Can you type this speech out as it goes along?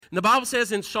And the Bible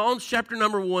says in Psalms chapter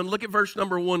number 1, look at verse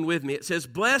number 1 with me. It says,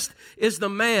 "Blessed is the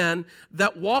man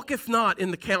that walketh not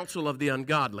in the counsel of the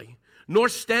ungodly, nor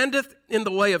standeth in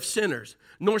the way of sinners,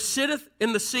 nor sitteth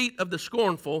in the seat of the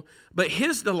scornful, but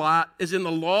his delight is in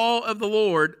the law of the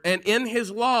Lord, and in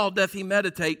his law doth he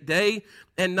meditate day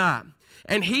and night.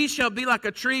 And he shall be like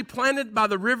a tree planted by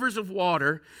the rivers of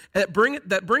water, that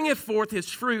bringeth forth his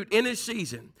fruit in his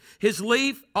season. His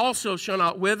leaf also shall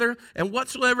not wither, and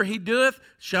whatsoever he doeth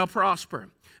shall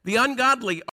prosper. The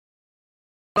ungodly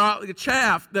are the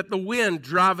chaff that the wind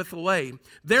driveth away.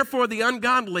 Therefore the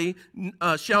ungodly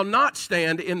shall not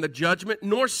stand in the judgment,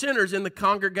 nor sinners in the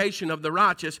congregation of the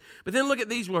righteous." But then look at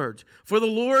these words. "For the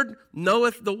Lord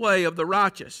knoweth the way of the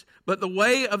righteous, but the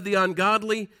way of the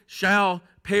ungodly shall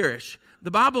perish." The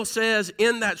Bible says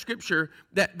in that scripture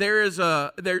that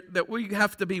that we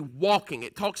have to be walking.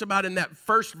 It talks about in that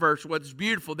first verse what's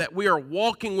beautiful, that we are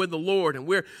walking with the Lord, and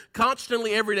we're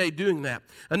constantly every day doing that.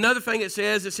 Another thing it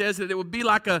says that it would be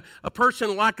like a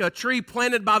person, like a tree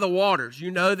planted by the waters,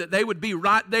 that they would be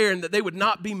right there and that they would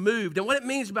not be moved. And what it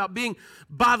means about being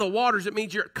by the waters, it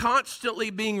means you're constantly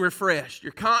being refreshed.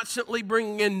 You're constantly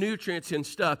bringing in nutrients and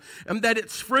stuff. And that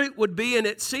its fruit would be in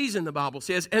its season, the Bible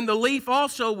says. And the leaf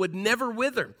also would never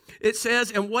wither. It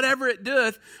says, and whatever it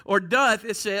doeth,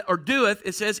 it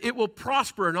says it will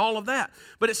prosper and all of that.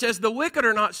 But it says the wicked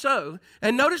are not so.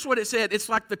 And notice what it said. It's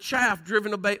like the chaff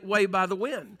driven away by the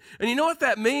wind. And you know what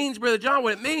that means, Brother John?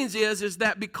 What it means is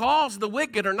that because the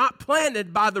wicked are not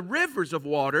planted by the rivers of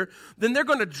water, then they're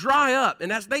going to dry up.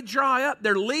 And as they dry up,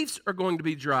 their leaves are going to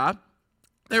be dry.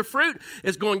 Their fruit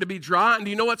is going to be dry. And do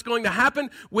you know what's going to happen?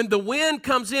 When the wind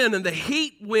comes in and the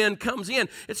heat wind comes in,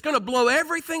 it's going to blow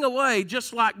everything away,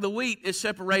 just like the wheat is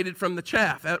separated from the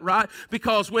chaff, right?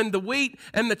 Because when the wheat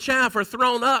and the chaff are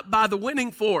thrown up by the winning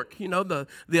fork,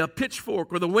 the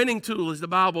pitchfork or the winning tool, as the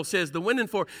Bible says, the winning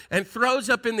fork, and throws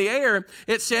up in the air,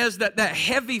 it says that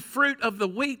heavy fruit of the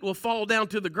wheat will fall down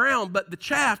to the ground, but the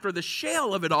chaff or the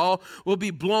shell of it all will be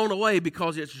blown away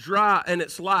because it's dry and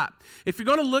it's light. If you're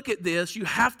going to look at this, you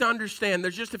have to understand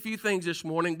there's just a few things this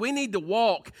morning. We need to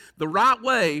walk the right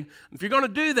way. If you're going to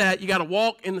do that, you got to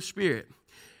walk in the Spirit.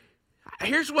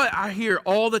 Here's what I hear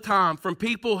all the time from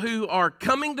people who are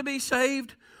coming to be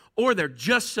saved or they're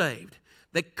just saved.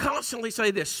 They constantly say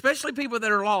this, especially people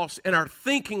that are lost and are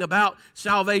thinking about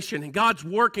salvation and God's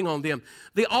working on them.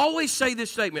 They always say this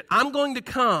statement, "I'm going to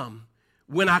come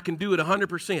when I can do it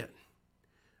 100%.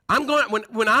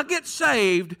 When I get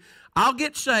saved, I'll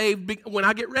get saved when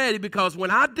I get ready, because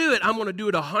when I do it, I'm going to do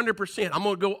it 100%. I'm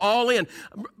going to go all in.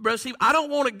 Brother Steve, I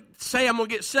don't want to say I'm going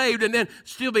to get saved and then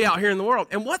still be out here in the world.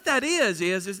 And what that is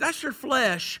that's your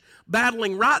flesh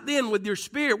battling right then with your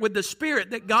spirit, with the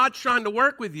Spirit that God's trying to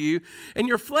work with you. And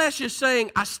your flesh is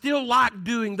saying, I still like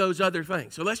doing those other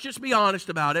things. So let's just be honest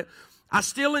about it. I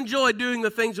still enjoy doing the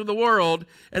things of the world,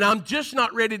 and I'm just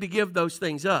not ready to give those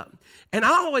things up. And I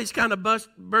always kind of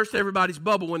burst everybody's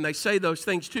bubble when they say those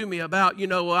things to me about,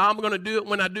 I'm going to do it.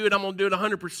 When I do it, I'm going to do it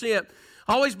 100%.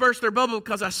 I always burst their bubble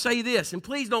because I say this, and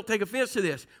please don't take offense to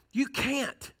this. You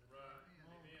can't.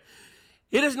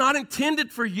 It is not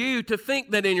intended for you to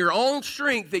think that in your own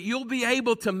strength that you'll be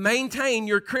able to maintain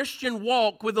your Christian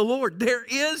walk with the Lord. There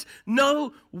is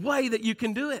no way that you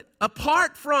can do it.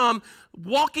 Apart from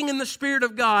walking in the Spirit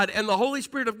of God and the Holy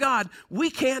Spirit of God, we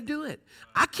can't do it.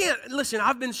 I can't, listen,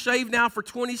 I've been saved now for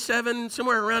 27,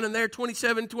 somewhere around in there,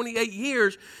 27, 28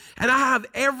 years, and I have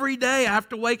every day I have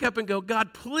to wake up and go,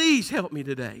 God, please help me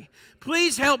today.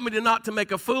 Please help me not to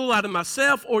make a fool out of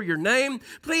myself or your name.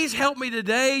 Please help me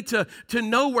today to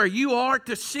know where you are,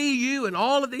 to see you and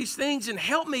all of these things, and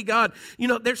help me, God.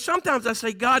 There's sometimes I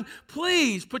say, God,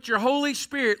 please put your Holy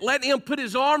Spirit, let him put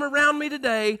his arm around me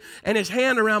today and his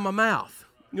hand around my mouth.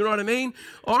 You know what I mean?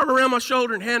 Arm around my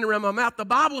shoulder and hand around my mouth. The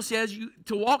Bible says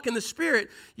to walk in the Spirit,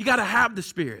 you got to have the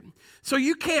Spirit. So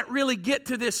you can't really get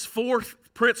to this fourth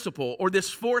principle or this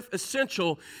fourth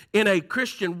essential in a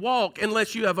Christian walk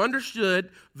unless you have understood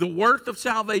the worth of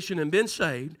salvation and been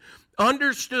saved,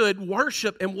 understood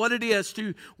worship and what it is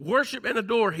to worship and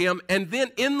adore him, and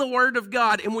then in the Word of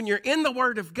God. And when you're in the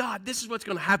Word of God, this is what's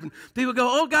going to happen. People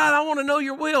go, oh, God, I want to know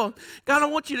your will. God, I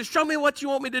want you to show me what you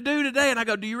want me to do today. And I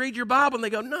go, do you read your Bible? And they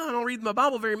go, no, I don't read my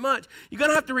Bible very much. You're going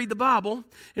to have to read the Bible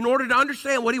in order to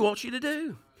understand what he wants you to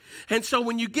do. And so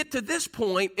when you get to this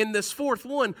point in this fourth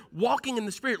one, walking in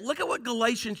the Spirit, look at what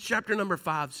Galatians chapter number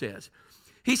 5 says.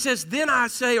 He says, then I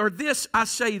say, or this I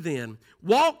say then,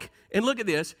 walk, and look at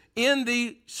this, in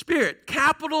the Spirit,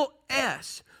 capital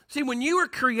S. See, when you were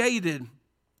created,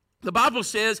 the Bible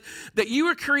says that you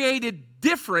were created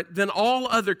different than all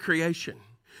other creation.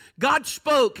 God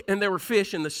spoke and there were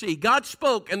fish in the sea. God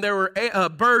spoke and there were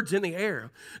birds in the air.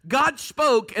 God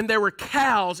spoke and there were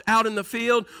cows out in the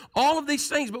field. All of these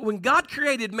things. But when God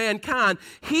created mankind,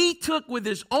 He took with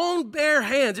His own bare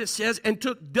hands, it says, and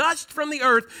took dust from the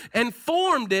earth and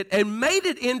formed it and made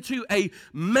it into a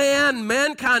man.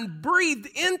 Mankind breathed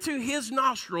into His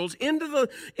nostrils, into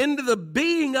the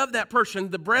being of that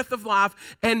person, the breath of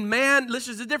life. And man, this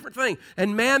is a different thing.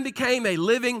 And man became a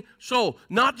living soul.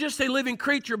 Not just a living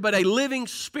creature, but a living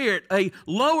spirit, a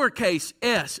lowercase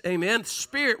s, amen,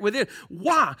 spirit within.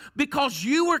 Why? Because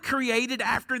you were created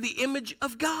after the image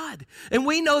of God. And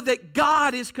we know that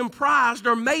God is comprised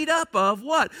or made up of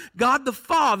what? God the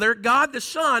Father, God the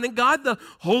Son, and God the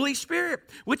Holy Spirit,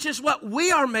 which is what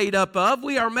we are made up of.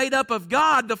 We are made up of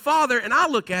God the Father, and I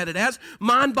look at it as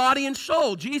mind, body, and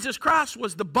soul. Jesus Christ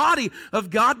was the body of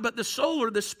God, but the soul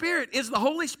or the spirit is the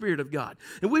Holy Spirit of God.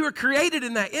 And we were created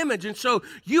in that image, and so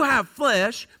you have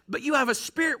flesh, but you have a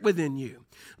spirit within you.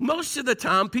 Most of the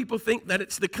time, people think that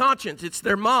it's the conscience, it's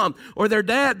their mom or their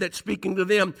dad that's speaking to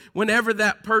them whenever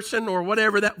that person or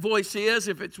whatever that voice is,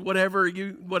 if it's whatever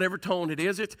tone it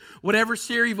is, it's whatever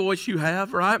Siri voice you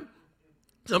have, right?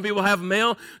 Some people have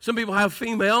male, some people have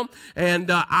female, and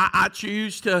I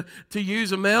choose to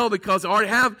use a male because I already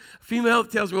have a female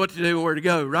that tells me what to do and where to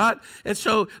go, right? And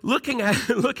so looking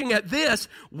at this,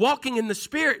 walking in the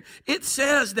Spirit, it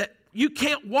says that you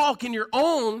can't walk in your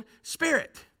own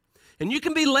spirit. And you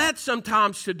can be led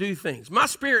sometimes to do things. My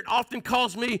spirit often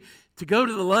calls me to go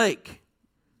to the lake,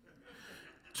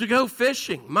 to go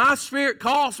fishing. My spirit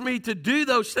calls me to do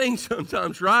those things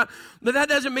sometimes, right? But that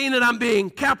doesn't mean that I'm being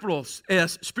capital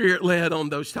S spirit-led on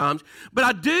those times. But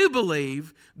I do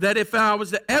believe that if I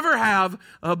was to ever have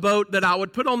a boat that I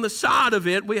would put on the side of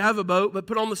it, we have a boat, but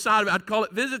put on the side of it, I'd call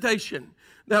it visitation.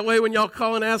 That way when y'all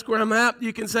call and ask where I'm at,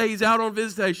 you can say he's out on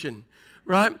visitation,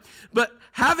 right? But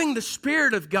having the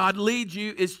Spirit of God lead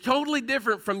you is totally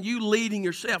different from you leading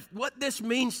yourself. What this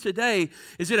means today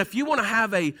is that if you want to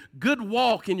have a good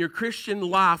walk in your Christian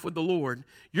life with the Lord,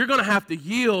 you're going to have to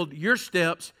yield your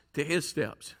steps to His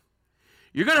steps.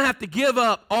 You're going to have to give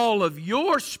up all of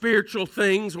your spiritual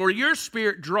things or your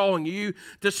spirit drawing you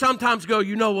to sometimes go,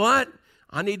 you know what?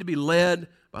 I need to be led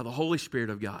by the Holy Spirit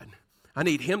of God. I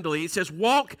need Him to lead. It says,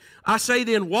 walk, I say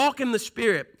then, walk in the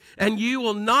Spirit, and you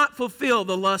will not fulfill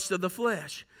the lust of the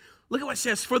flesh. Look at what it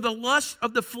says, for the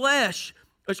flesh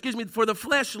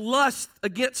lusts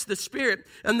against the Spirit,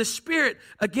 and the Spirit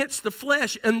against the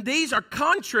flesh, and these are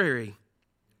contrary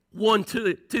one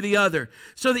to the other,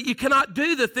 so that you cannot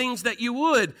do the things that you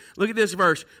would. Look at this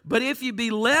verse. But if you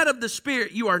be led of the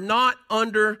Spirit, you are not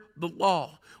under the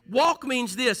law. Walk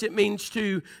means this. It means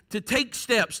to take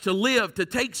steps, to live, to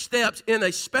take steps in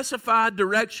a specified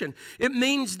direction. It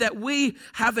means that we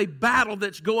have a battle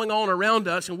that's going on around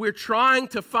us, and we're trying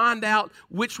to find out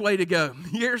which way to go.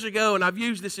 Years ago, and I've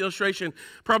used this illustration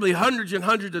probably hundreds and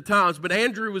hundreds of times, but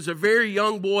Andrew was a very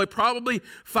young boy, probably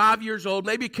 5 years old,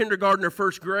 maybe kindergarten or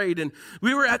first grade, and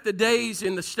we were at the days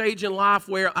in the stage in life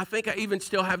where I think I even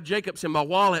still have Jacobs in my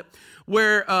wallet,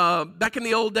 where back in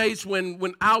the old days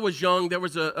when I was young, there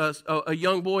was a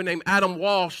young boy named Adam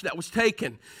Walsh that was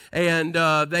taken. And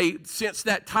since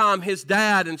that time, his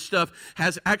dad and stuff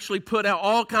has actually put out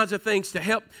all kinds of things to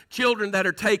help children that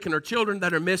are taken or children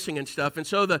that are missing and stuff. And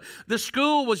so the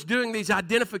school was doing these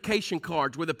identification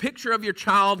cards with a picture of your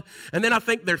child, and then I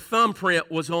think their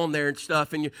thumbprint was on there and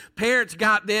stuff. And your parents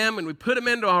got them, and we put them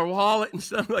into our wallet and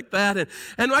stuff like that.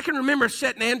 And I can remember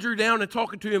setting Andrew down and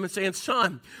talking to him and saying,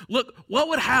 son, look, what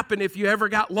would happen if you ever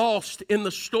got lost in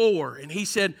the store? And he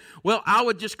said, well, I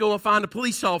would just go and find a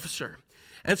police officer.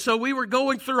 And so we were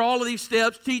going through all of these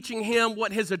steps, teaching him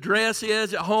what his address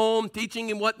is at home, teaching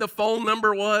him what the phone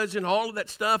number was and all of that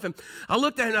stuff. And I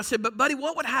looked at him and I said, but buddy,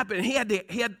 what would happen? And he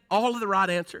had all of the right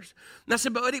answers. And I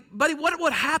said, buddy, what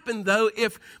would happen though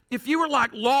if you were like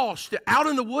lost out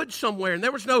in the woods somewhere and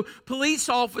there was no police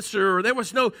officer or there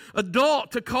was no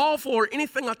adult to call for or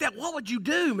anything like that? What would you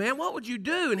do, man? What would you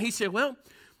do? And he said, well,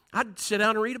 I'd sit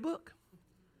down and read a book.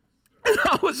 And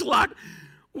I was like,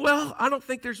 well, I don't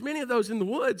think there's many of those in the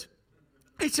woods.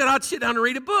 He said, I'd sit down and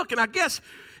read a book. And I guess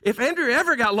if Andrew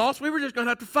ever got lost, we were just going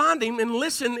to have to find him and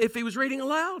listen if he was reading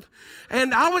aloud.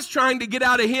 And I was trying to get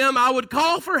out of him. I would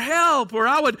call for help or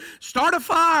I would start a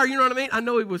fire. You know what I mean? I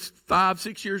know he was 5,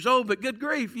 6 years old, but good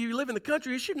grief, you live in the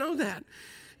country, you should know that.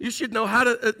 You should know how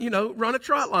to, run a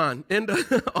trot line and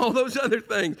all those other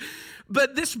things.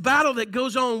 But this battle that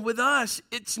goes on with us,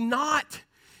 it's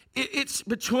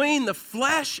between the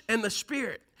flesh and the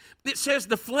spirit. It says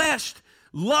the flesh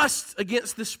lusts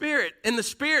against the spirit and the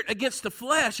spirit against the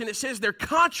flesh, and it says they're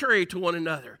contrary to one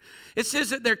another. It says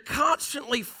that they're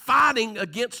constantly fighting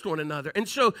against one another. And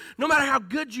so no matter how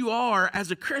good you are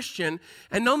as a Christian,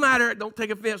 and no matter, don't take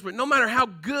offense, but no matter how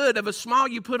good of a smile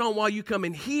you put on while you come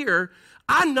in here,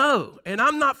 I know, and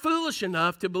I'm not foolish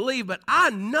enough to believe, but I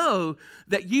know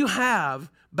that you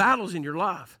have battles in your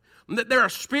life. That there are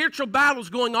spiritual battles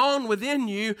going on within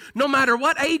you, no matter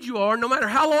what age you are, no matter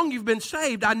how long you've been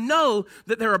saved. I know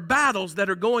that there are battles that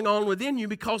are going on within you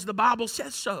because the Bible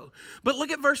says so. But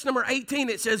look at verse number 18.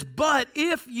 It says, but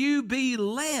if you be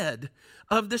led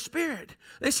of the Spirit.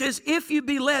 It says, if you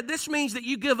be led, this means that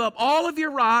you give up all of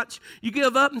your rights, you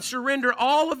give up and surrender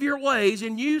all of your ways,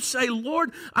 and you say,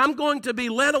 Lord, I'm going to be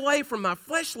led away from my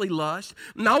fleshly lust,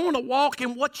 and I want to walk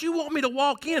in what you want me to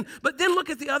walk in. But then look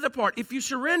at the other part. If you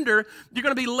surrender, you're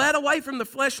going to be led away from the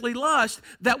fleshly lust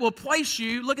that will place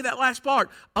you, look at that last part,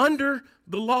 under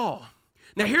the law.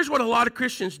 Now, here's what a lot of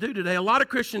Christians do today. A lot of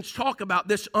Christians talk about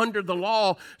this under the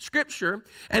law scripture,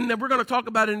 and then we're going to talk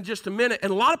about it in just a minute,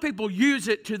 and a lot of people use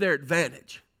it to their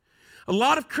advantage. A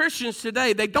lot of Christians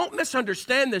today, they don't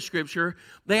misunderstand this scripture.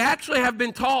 They actually have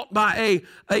been taught by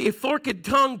a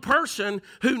forked-tongued person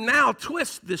who now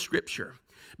twists this scripture.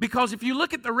 Because if you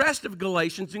look at the rest of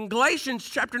Galatians, in Galatians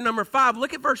chapter number 5,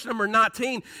 look at verse number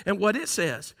 19 and what it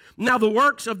says. Now the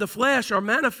works of the flesh are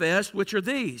manifest, which are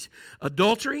these: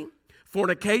 adultery,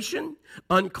 fornication,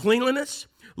 uncleanliness,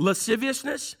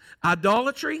 lasciviousness,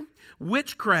 idolatry,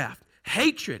 witchcraft,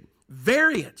 hatred,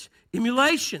 variance,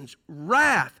 emulations,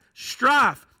 wrath,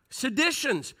 strife,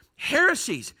 seditions,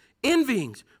 heresies,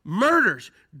 envyings,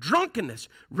 murders, drunkenness,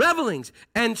 revelings,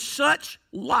 and such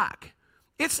like.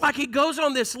 It's like he goes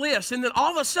on this list, and then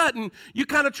all of a sudden, you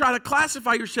kind of try to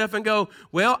classify yourself and go,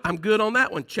 well, I'm good on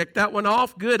that one. Check that one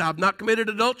off. Good. I've not committed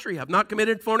adultery. I've not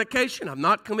committed fornication. I've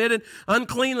not committed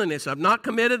uncleanliness. I've not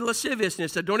committed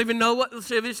lasciviousness. I don't even know what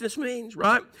lasciviousness means,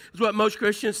 right? That's what most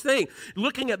Christians think.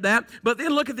 Looking at that, but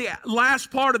then look at the last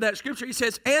part of that scripture. He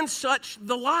says, and such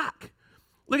the like.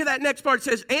 Look at that next part. It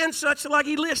says, and such like.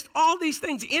 He lists all these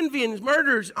things: envyings,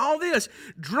 murders, all this,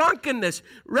 drunkenness,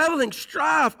 reveling,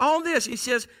 strife, all this. He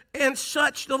says, and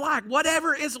such the like.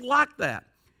 Whatever is like that.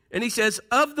 And he says,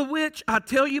 of the which I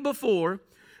tell you before,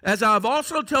 as I have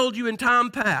also told you in time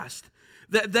past,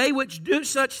 that they which do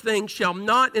such things shall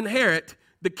not inherit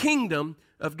the kingdom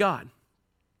of God.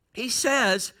 He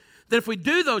says that if we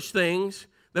do those things,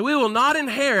 that we will not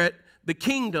inherit the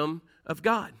kingdom of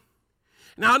God.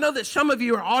 Now, I know that some of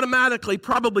you are automatically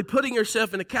probably putting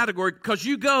yourself in a category because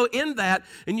you go in that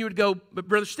and you would go, but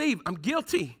Brother Steve, I'm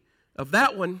guilty of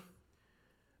that one.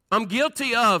 I'm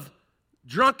guilty of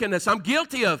drunkenness. I'm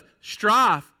guilty of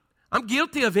strife. I'm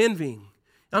guilty of envying.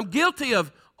 I'm guilty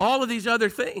of all of these other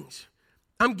things.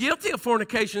 I'm guilty of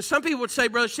fornication. Some people would say,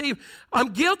 Brother Steve,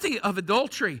 I'm guilty of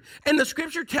adultery. And the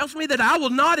scripture tells me that I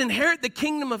will not inherit the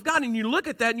kingdom of God. And you look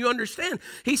at that and you understand.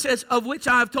 He says, of which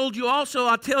I have told you also,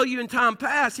 I tell you in time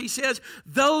past. He says,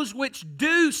 those which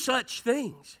do such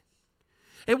things.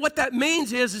 And what that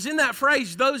means is in that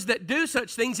phrase, those that do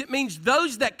such things, it means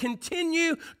those that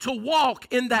continue to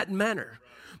walk in that manner.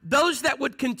 Those that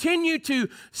would continue to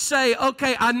say,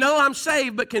 okay, I know I'm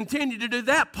saved, but continue to do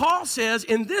that. Paul says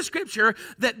in this scripture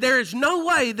that there is no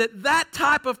way that that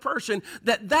type of person,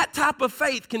 that type of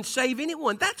faith can save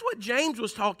anyone. That's what James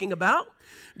was talking about.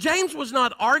 James was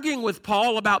not arguing with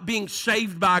Paul about being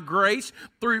saved by grace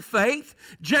through faith.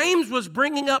 James was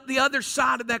bringing up the other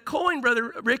side of that coin,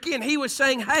 Brother Ricky, and he was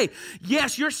saying, hey,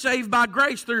 yes, you're saved by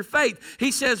grace through faith.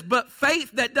 He says, but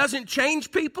faith that doesn't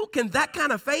change people, can that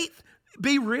kind of faith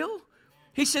be real?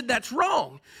 He said that's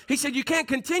wrong. He said you can't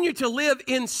continue to live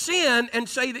in sin and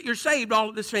say that you're saved all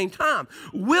at the same time.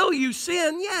 Will you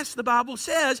sin? Yes, the Bible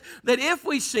says that if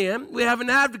we sin, we have an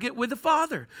advocate with the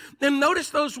Father. And notice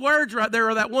those words right there,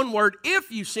 or that one word,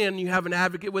 if you sin, you have an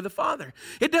advocate with the Father.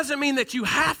 It doesn't mean that you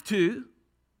have to.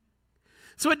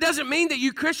 So it doesn't mean that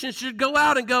you Christians should go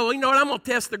out and go, you know what, I'm going to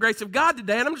test the grace of God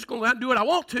today, and I'm just going to go out and do what I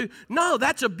want to. No,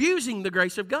 that's abusing the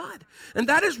grace of God. And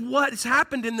that is what has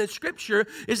happened in the scripture,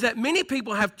 is that many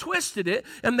people have twisted it,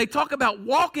 and they talk about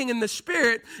walking in the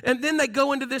Spirit, and then they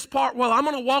go into this part, well, I'm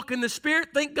going to walk in the Spirit.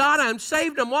 Thank God I'm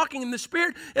saved, I'm walking in the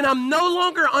Spirit, and I'm no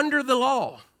longer under the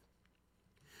law.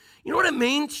 You know what it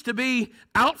means to be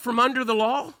out from under the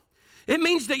law? It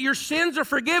means that your sins are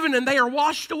forgiven and they are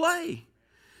washed away.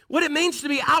 What it means to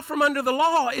be out from under the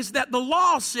law is that the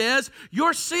law says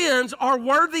your sins are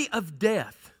worthy of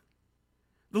death.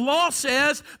 The law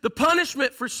says the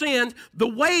punishment for sin, the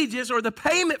wages or the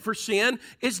payment for sin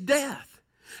is death.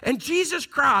 And Jesus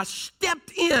Christ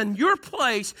stepped in your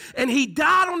place, and he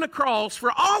died on the cross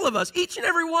for all of us, each and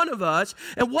every one of us.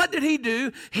 And what did he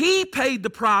do? He paid the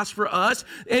price for us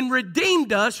and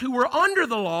redeemed us who were under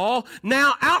the law,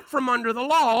 now out from under the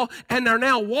law, and are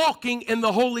now walking in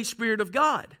the Holy Spirit of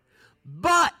God.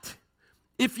 But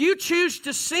if you choose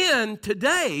to sin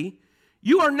today,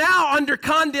 you are now under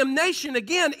condemnation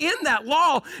again in that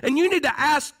law, and you need to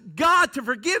ask God to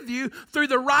forgive you through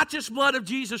the righteous blood of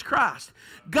Jesus Christ.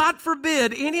 God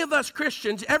forbid any of us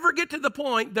Christians ever get to the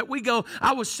point that we go,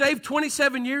 I was saved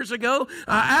 27 years ago,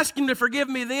 I asked him to forgive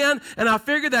me then, and I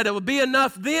figured that it would be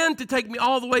enough then to take me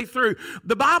all the way through.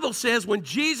 The Bible says when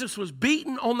Jesus was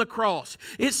beaten on the cross,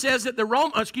 it says that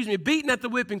beaten at the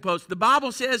whipping post, the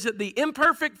Bible says that the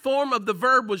imperfect form of the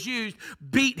verb was used,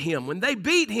 beat him. When they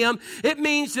beat him, it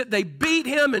means that they beat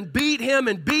him and beat him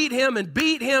and beat him and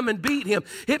beat him and beat him.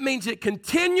 It means it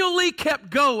continually kept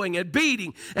going and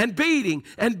beating and beating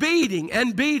and beating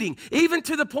and beating, even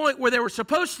to the point where there were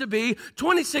supposed to be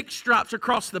 26 stripes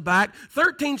across the back,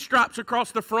 13 stripes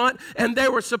across the front, and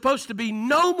there were supposed to be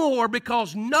no more,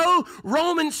 because no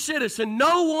Roman citizen,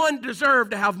 no one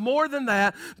deserved to have more than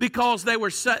that, because they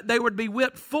would be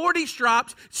whipped 40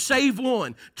 stripes, save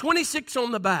one, 26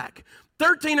 on the back,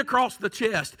 13 across the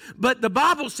chest. But the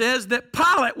Bible says that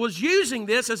Pilate was using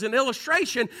this as an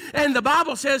illustration, and the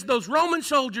Bible says those Roman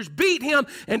soldiers beat him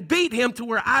and beat him to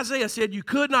where Isaiah said you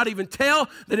could not even tell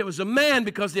that it was a man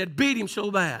because they had beat him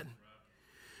so bad.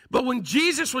 But when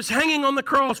Jesus was hanging on the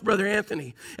cross, Brother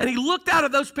Anthony, and he looked out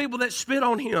at those people that spit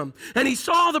on him, and he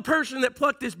saw the person that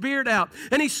plucked his beard out,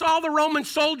 and he saw the Roman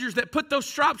soldiers that put those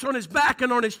stripes on his back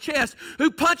and on his chest,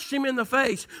 who punched him in the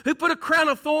face, who put a crown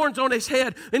of thorns on his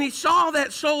head, and he saw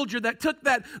that soldier that took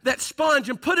that sponge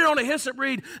and put it on a hyssop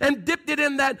reed and dipped it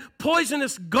in that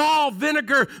poisonous gall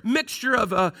vinegar mixture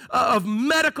of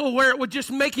medical where it would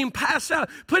just make him pass out,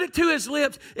 put it to his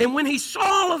lips, and when he saw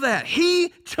all of that,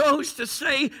 he chose to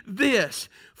say this: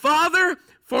 Father,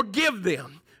 forgive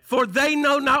them, for they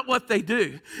know not what they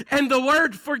do. And the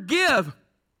word forgive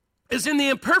is in the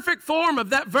imperfect form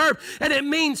of that verb, and it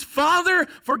means, Father,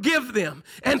 forgive them,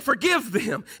 and forgive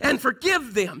them, and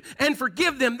forgive them, and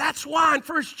forgive them. That's why in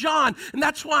 1 John, and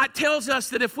that's why it tells us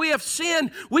that if we have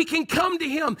sinned, we can come to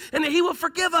him, and he will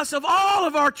forgive us of all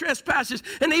of our trespasses,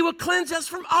 and he will cleanse us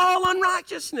from all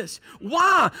unrighteousness.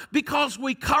 Why? Because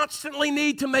we constantly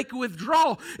need to make a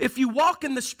withdrawal. If you walk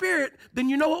in the Spirit, then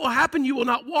you know what will happen? You will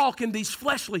not walk in these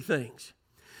fleshly things.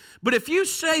 But if you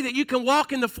say that you can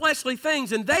walk in the fleshly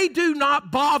things and they do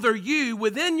not bother you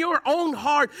within your own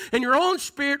heart and your own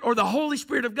spirit, or the Holy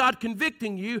Spirit of God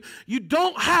convicting you, you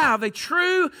don't have a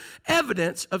true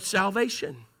evidence of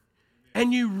salvation.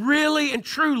 And you really and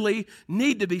truly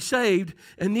need to be saved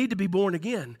and need to be born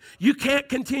again. You can't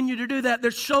continue to do that.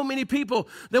 There's so many people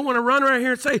that want to run around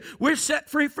here and say, we're set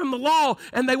free from the law,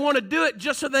 and they want to do it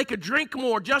just so they could drink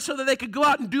more, just so that they could go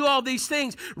out and do all these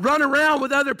things, run around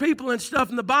with other people and stuff.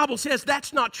 And the Bible says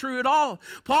that's not true at all.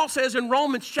 Paul says in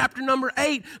Romans chapter number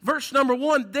 8, verse number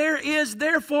 1, there is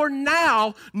therefore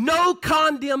now no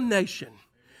condemnation.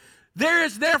 There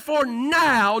is therefore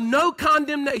now no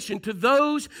condemnation to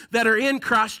those that are in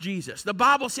Christ Jesus. The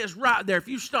Bible says right there, if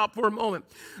you stop for a moment,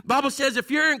 the Bible says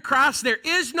if you're in Christ, there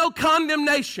is no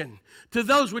condemnation to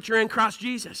those which are in Christ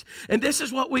Jesus. And this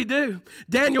is what we do.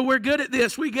 Daniel, we're good at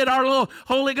this. We get our little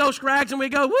Holy Ghost rags and we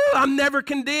go, woo, I'm never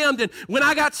condemned. And when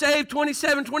I got saved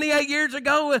 27, 28 years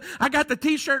ago, I got the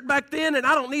t-shirt back then, and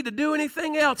I don't need to do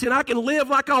anything else. And I can live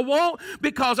like I want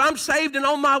because I'm saved and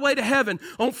on my way to heaven.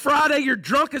 On Friday, you're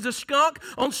drunk as a skunk.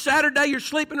 On Saturday, you're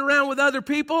sleeping around with other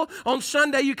people. On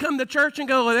Sunday, you come to church and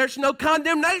go, well, there's no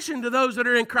condemnation to those that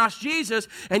are in Christ Jesus.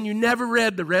 And you never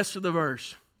read the rest of the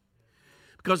verse.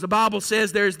 Because the Bible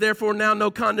says there is therefore now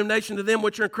no condemnation to them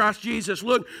which are in Christ Jesus.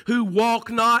 Look, who walk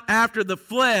not after the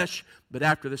flesh, but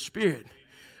after the Spirit.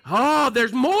 Oh,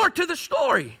 there's more to the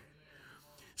story.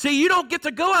 See, you don't get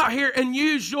to go out here and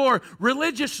use your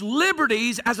religious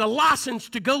liberties as a license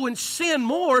to go and sin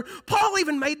more. Paul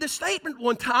even made the statement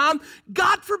one time,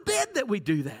 God forbid that we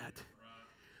do that.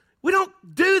 We don't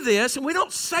do this, and we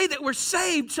don't say that we're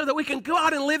saved so that we can go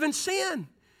out and live in sin.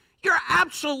 You're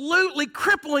absolutely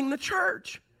crippling the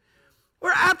church.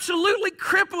 We're absolutely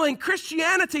crippling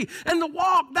Christianity and the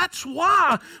walk. That's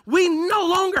why we no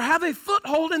longer have a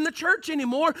foothold in the church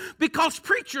anymore, because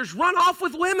preachers run off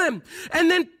with women,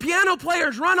 and then piano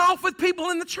players run off with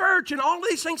people in the church, and all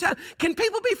these things happen. Can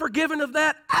people be forgiven of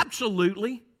that?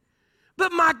 Absolutely.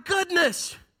 But my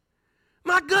goodness,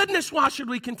 why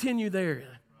should we continue there?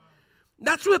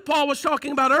 That's what Paul was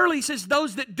talking about earlier. He says,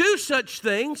 those that do such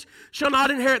things shall not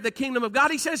inherit the kingdom of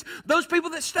God. He says, those people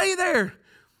that stay there,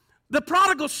 The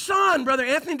prodigal son, Brother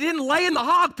Anthony, didn't lay in the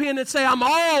hog pen and say, I'm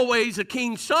always a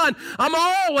king's son. I'm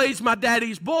always my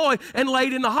daddy's boy, and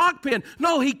laid in the hog pen.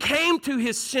 No, he came to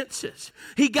his senses.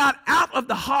 He got out of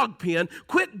the hog pen,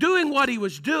 quit doing what he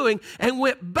was doing, and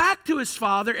went back to his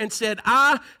father and said,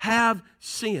 I have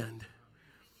sinned.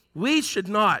 We should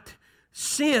not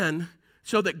sin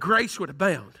so that grace would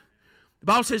abound. The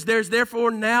Bible says, there's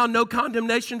therefore now no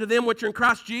condemnation to them which are in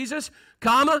Christ Jesus,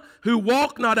 who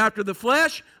walk not after the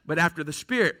flesh, but after the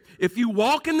Spirit. If you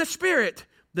walk in the Spirit,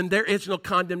 then there is no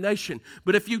condemnation.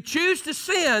 But if you choose to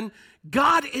sin,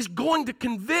 God is going to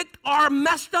convict our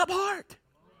messed up heart.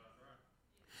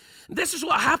 This is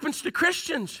what happens to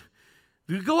Christians.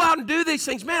 You go out and do these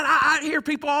things. Man, I hear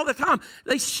people all the time.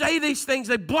 They say these things.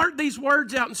 They blurt these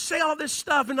words out and say all this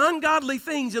stuff and ungodly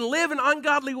things and live in an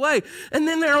ungodly way. And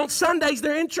then they're on Sundays,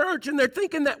 they're in church and they're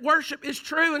thinking that worship is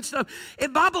true and stuff. The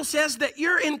Bible says that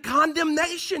you're in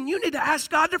condemnation. You need to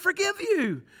ask God to forgive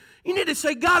you. You need to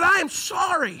say, God, I am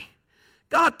sorry.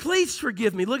 God, please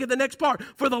forgive me. Look at the next part.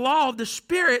 For the law of the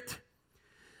Spirit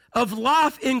of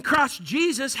life in Christ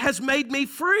Jesus has made me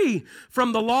free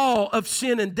from the law of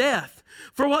sin and death.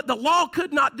 For what the law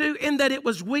could not do, in that it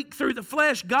was weak through the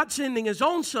flesh, God sending his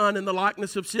own Son in the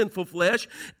likeness of sinful flesh,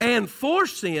 and for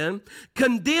sin,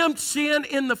 condemned sin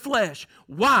in the flesh.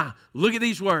 Why? Look at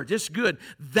these words. It's good.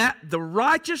 That the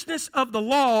righteousness of the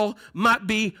law might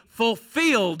be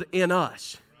fulfilled in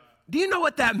us. Do you know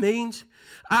what that means?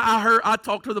 I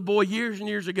talked to the boy years and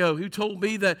years ago who told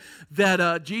me that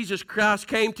Jesus Christ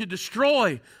came to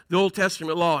destroy the Old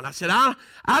Testament law. And I said, I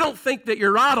don't think that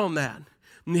you're right on that.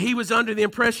 And he was under the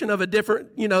impression of a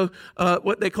different,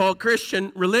 what they call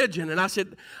Christian religion. And I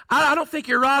said, I don't think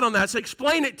you're right on that. So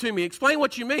explain it to me. Explain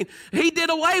what you mean. He did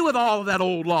away with all of that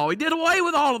old law. He did away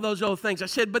with all of those old things. I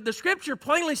said, but the scripture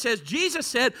plainly says, Jesus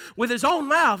said with his own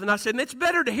mouth. And I said, and it's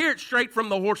better to hear it straight from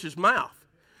the horse's mouth.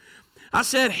 I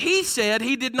said, he said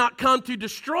he did not come to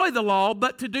destroy the law,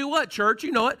 but to do what, church?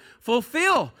 You know it,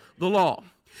 fulfill the law.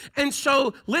 And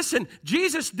so, listen,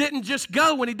 Jesus didn't just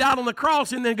go when he died on the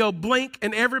cross and then go blink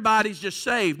and everybody's just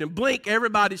saved and blink,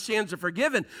 everybody's sins are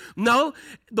forgiven. No,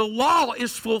 the law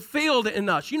is fulfilled in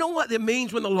us. You know what it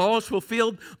means when the law is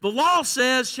fulfilled? The law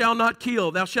says, shall not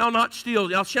kill, thou shalt not steal,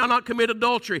 thou shalt not commit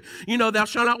adultery, thou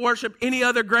shalt not worship any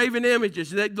other graven images.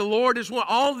 The Lord is one.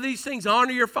 All of these things,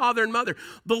 honor your father and mother.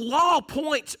 The law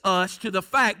points us to the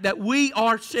fact that we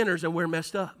are sinners and we're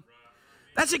messed up.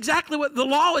 That's exactly what the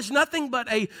law is. Nothing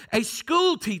but a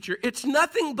school teacher. It's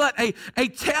nothing but a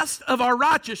test of our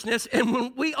righteousness, and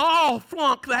when we all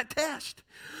flunk that test.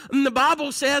 And the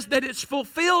Bible says that it's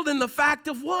fulfilled in the fact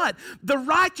of what? The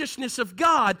righteousness of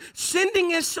God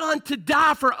sending his Son to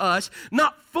die for us,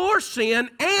 not for sin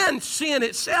and sin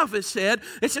itself, it said.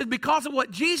 It said because of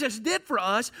what Jesus did for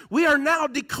us, we are now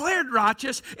declared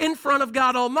righteous in front of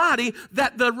God Almighty,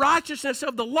 that the righteousness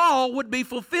of the law would be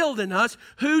fulfilled in us,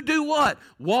 who do what?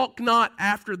 Walk not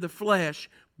after the flesh,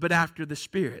 but after the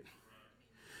Spirit.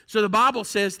 So the Bible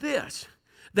says this,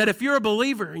 that if you're a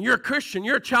believer and you're a Christian,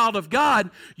 you're a child of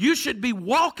God, you should be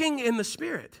walking in the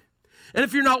Spirit. And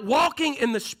if you're not walking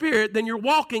in the Spirit, then you're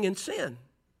walking in sin.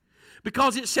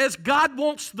 Because it says God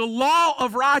wants the law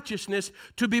of righteousness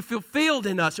to be fulfilled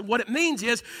in us. And what it means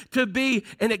is to be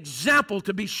an example,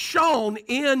 to be shown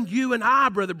in you and I,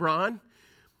 Brother Brian.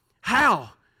 How?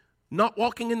 Not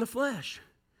walking in the flesh,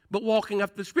 but walking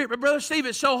after the Spirit. But Brother Steve,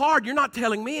 it's so hard. You're not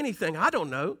telling me anything. I don't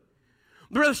know.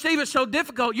 Brother Steve, it's so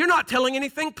difficult. You're not telling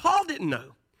anything Paul didn't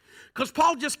know. Because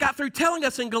Paul just got through telling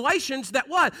us in Galatians that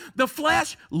what? The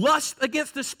flesh lusts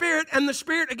against the Spirit and the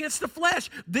Spirit against the flesh.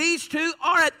 These two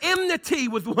are at enmity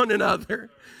with one another.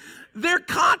 They're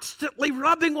constantly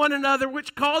rubbing one another,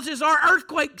 which causes our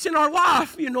earthquakes in our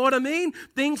life. You know what I mean?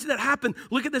 Things that happen.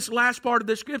 Look at this last part of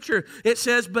the scripture. It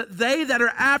says, but they that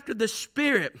are after the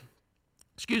Spirit,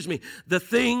 the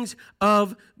things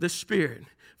of the Spirit.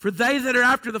 For they that are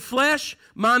after the flesh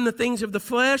mind the things of the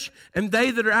flesh, and they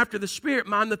that are after the Spirit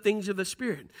mind the things of the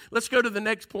Spirit. Let's go to the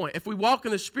next point. If we walk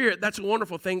in the Spirit, that's a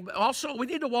wonderful thing. But also, we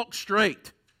need to walk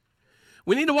straight.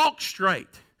 We need to walk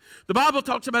straight. The Bible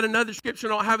talks about another scripture,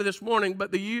 and I don't have it this morning,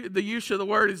 but the use of the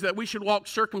word is that we should walk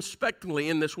circumspectly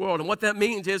in this world. And what that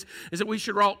means is that we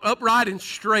should walk upright and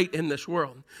straight in this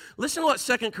world. Listen to what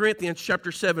 2 Corinthians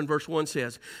chapter 7, verse 1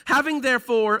 says. Having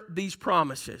therefore these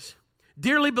promises,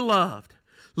 dearly beloved,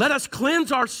 let us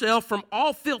cleanse ourselves from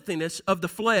all filthiness of the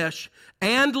flesh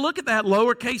and, look at that,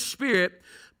 lowercase spirit,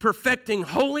 perfecting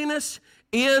holiness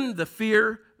in the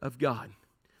fear of God.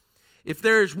 If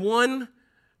there is one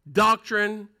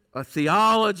doctrine, a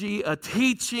theology, a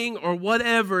teaching, or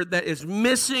whatever that is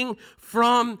missing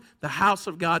from the house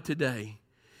of God today,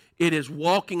 it is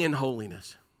walking in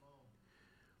holiness.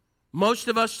 Most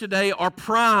of us today are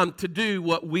primed to do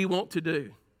what we want to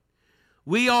do.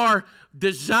 We are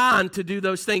designed to do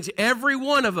those things. Every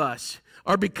one of us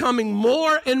are becoming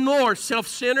more and more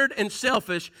self-centered and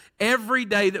selfish every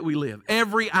day that we live,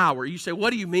 every hour. You say, what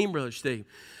do you mean, Brother Steve?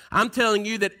 I'm telling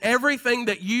you that everything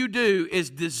that you do is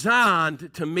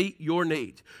designed to meet your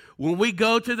needs. When we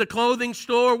go to the clothing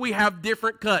store, we have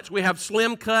different cuts. We have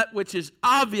slim cut, which is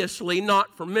obviously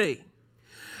not for me.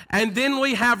 And then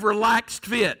we have relaxed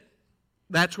fit.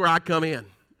 That's where I come in,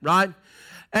 right?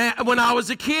 And when I was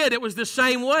a kid, it was the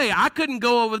same way. I couldn't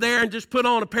go over there and just put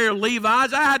on a pair of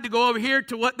Levi's. I had to go over here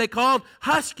to what they called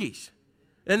Huskies.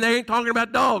 And they ain't talking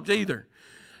about dogs either.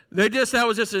 That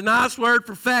was just a nice word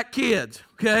for fat kids,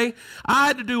 okay? I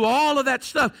had to do all of that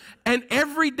stuff. And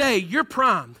every day you're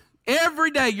primed. Every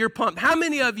day you're pumped. How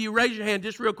many of you, raise your hand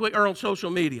just real quick, are on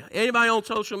social media? Anybody on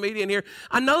social media in here?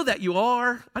 I know that you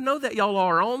are. I know that y'all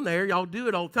are on there. Y'all do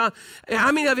it all the time.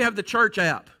 How many of you have the church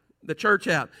app? The church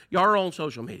app. Y'all are on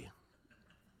social media.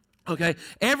 Okay,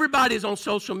 everybody's on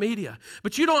social media,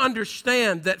 but you don't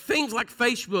understand that things like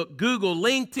Facebook, Google,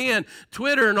 LinkedIn,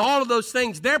 Twitter, and all of those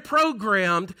things, they're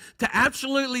programmed to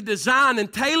absolutely design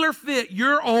and tailor fit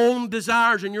your own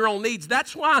desires and your own needs.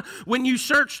 That's why when you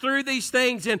search through these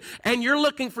things and you're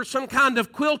looking for some kind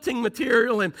of quilting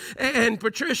material and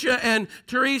Patricia and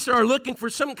Teresa are looking for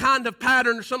some kind of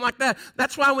pattern or something like that,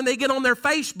 that's why when they get on their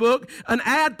Facebook, an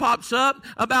ad pops up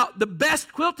about the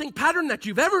best quilting pattern that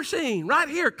you've ever seen. Right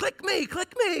here, click me.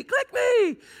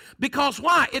 Because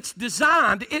why? It's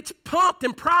designed, it's pumped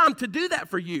and primed to do that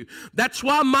for you. That's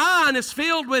why mine is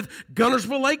filled with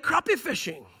Gunnersville Lake crappie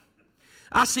fishing.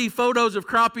 I see photos of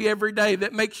crappie every day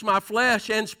that makes my flesh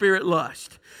and spirit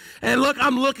lust. And look,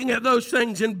 I'm looking at those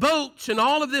things and boats and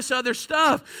all of this other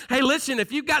stuff. Hey, listen,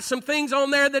 if you've got some things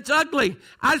on there that's ugly,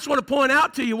 I just want to point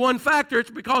out to you one factor.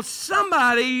 It's because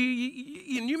somebody,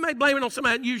 you may blame it on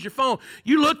somebody that used your phone,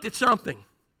 you looked at something.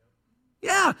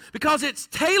 Yeah, because it's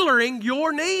tailoring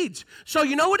your needs. So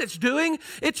you know what it's doing?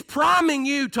 It's priming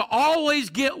you to always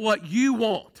get what you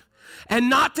want and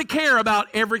not to care about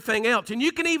everything else. And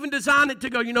you can even design it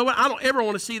to go, you know what, I don't ever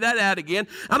want to see that ad again.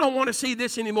 I don't want to see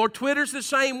this anymore. Twitter's the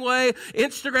same way.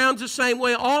 Instagram's the same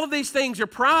way. All of these things are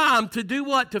primed to do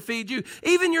what? To feed you.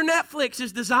 Even your Netflix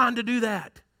is designed to do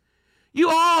that. You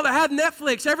all that have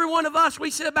Netflix, every one of us,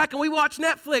 we sit back and we watch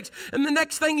Netflix. And the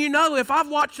next thing you know, if I've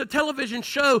watched a television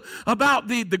show about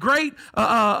the great,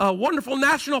 wonderful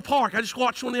national park, I just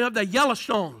watched one the other day,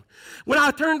 Yellowstone. When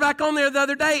I turned back on there the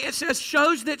other day, it says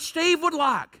shows that Steve would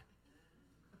like.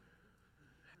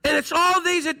 And it's all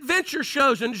these adventure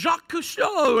shows and Jacques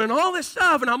Cousteau and all this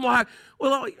stuff. And I'm like,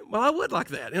 well, I would like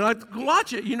that. And I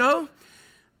watch it, you know.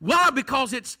 Why?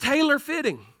 Because it's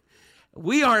tailor-fitting.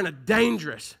 We are in a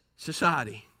dangerous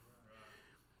society.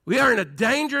 We are in a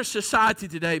dangerous society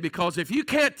today because if you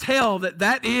can't tell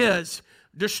that is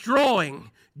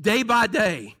destroying day by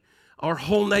day our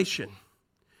whole nation.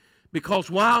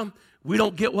 Because why? We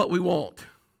don't get what we want.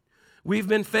 We've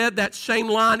been fed that same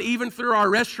line even through our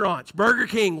restaurants. Burger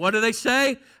King, what do they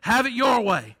say? Have it your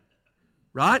way.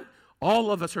 Right?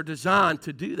 All of us are designed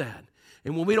to do that.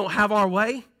 And when we don't have our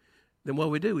way, then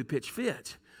what do? We pitch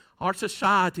fits. Our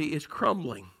society is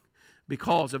crumbling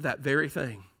because of that very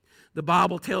thing. The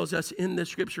Bible tells us in this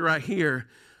scripture right here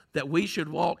that we should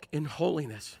walk in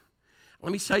holiness.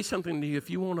 Let me say something to you. If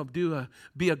you want to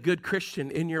be a good Christian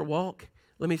in your walk,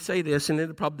 let me say this, and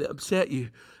it'll probably upset you,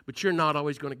 but you're not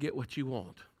always going to get what you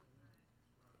want.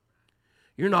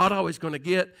 You're not always going to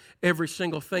get every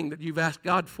single thing that you've asked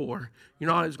God for. You're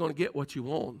not always going to get what you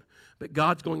want. But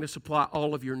God's going to supply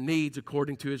all of your needs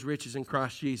according to His riches in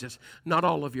Christ Jesus, not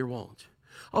all of your wants.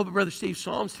 Oh, but Brother Steve,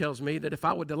 Psalms tells me that if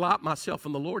I would delight myself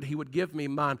in the Lord, He would give me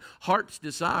my heart's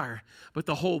desire. But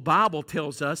the whole Bible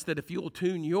tells us that if you will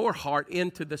tune your heart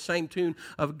into the same tune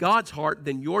of God's heart,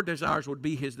 then your desires would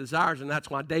be His desires. And that's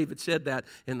why David said that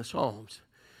in the Psalms.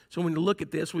 So when you look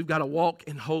at this, we've got to walk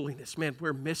in holiness. Man,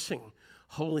 we're missing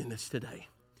holiness today.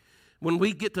 When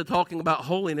we get to talking about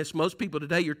holiness, most people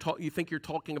today, you think you're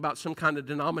talking about some kind of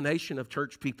denomination of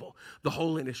church people, the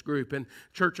holiness group, and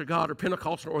Church of God or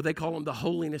Pentecostal, or they call them the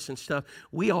holiness and stuff.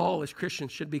 We all as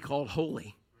Christians should be called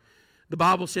holy. The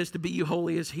Bible says to be you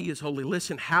holy as He is holy.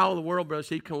 Listen, how in the world, Brother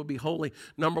Steve, can we be holy?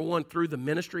 Number one, through the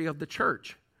ministry of the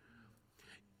church.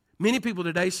 Many people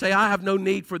today say, I have no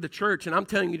need for the church. And I'm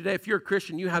telling you today, if you're a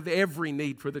Christian, you have every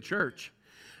need for the church.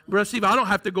 Brother Steve, I don't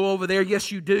have to go over there.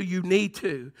 Yes, you do. You need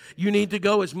to. You need to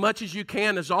go as much as you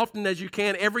can, as often as you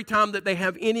can. Every time that they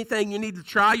have anything, you need to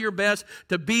try your best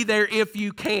to be there if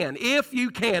you can. If you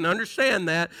can. Understand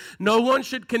that. No one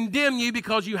should condemn you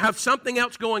because you have something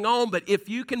else going on, but if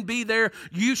you can be there,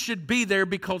 you should be there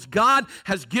because God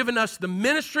has given us the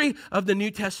ministry of the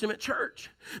New Testament church.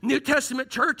 New Testament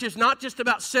church is not just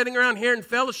about sitting around here and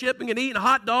fellowshipping and eating a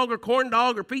hot dog or corn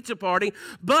dog or pizza party,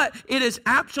 but it is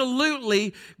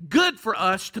absolutely good for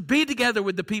us to be together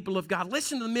with the people of God.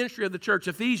 Listen to the ministry of the church,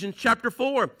 Ephesians chapter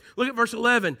 4. Look at verse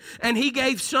 11. And he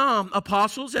gave some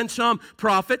apostles and some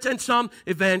prophets and some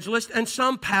evangelists and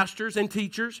some pastors and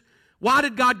teachers. Why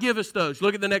did God give us those?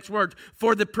 Look at the next words.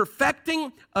 For the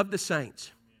perfecting of the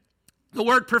saints. The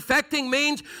word perfecting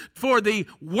means for the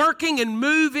working and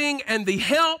moving and the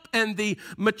help and the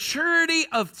maturity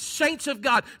of saints of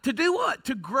God. To do what?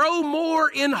 To grow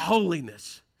more in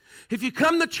holiness. If you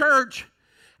come to church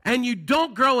and you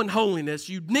don't grow in holiness,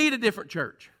 you need a different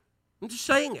church. I'm just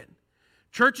saying it.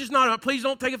 Church is not, please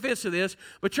don't take offense to this,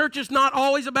 but church is not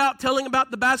always about telling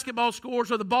about the basketball scores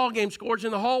or the ball game scores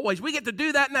in the hallways. We get to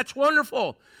do that, and that's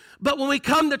wonderful. But when we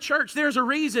come to church, there's a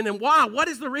reason. And why? What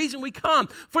is the reason we come?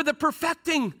 For the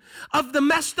perfecting of the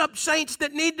messed up saints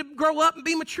that need to grow up and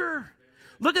be mature.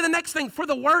 Look at the next thing. For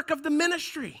the work of the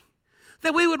ministry.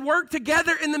 That we would work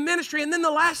together in the ministry. And then the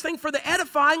last thing, for the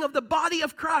edifying of the body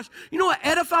of Christ. You know what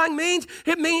edifying means?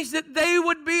 It means that they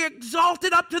would be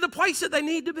exalted up to the place that they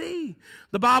need to be.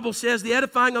 The Bible says the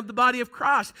edifying of the body of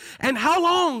Christ. And how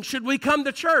long should we come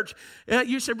to church?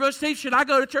 You said, Brother Steve, should I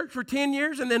go to church for 10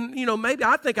 years? And then, maybe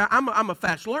I think I'm a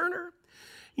fast learner.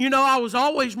 I was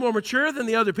always more mature than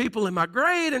the other people in my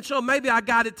grade, and so maybe I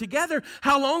got it together.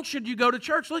 How long should you go to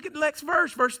church? Look at the next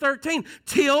verse, verse 13.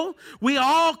 Till we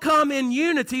all come in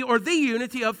unity, or the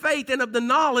unity of faith and of the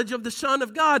knowledge of the Son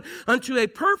of God, unto a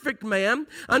perfect man,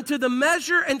 unto the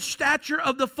measure and stature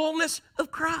of the fullness of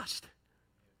Christ.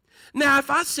 Now, if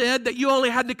I said that you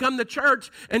only had to come to church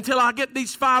until I get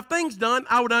these 5 things done,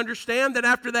 I would understand that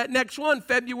after that next one,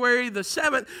 February the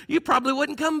 7th, you probably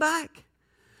wouldn't come back.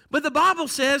 But the Bible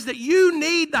says that you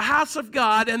need the house of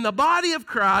God and the body of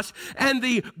Christ and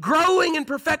the growing and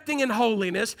perfecting in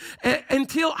holiness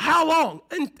until how long?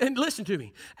 And listen to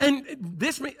me. And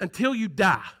this means until you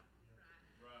die.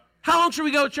 How long should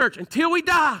we go to church? Until we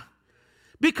die.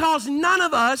 Because none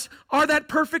of us are that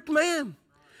perfect man.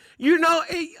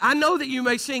 I know that you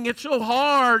may sing, it's so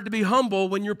hard to be humble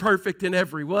when you're perfect in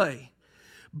every way.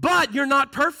 But you're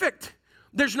not perfect.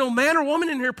 There's no man or woman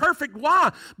in here perfect.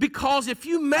 Why? Because if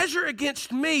you measure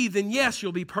against me, then yes,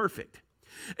 you'll be perfect.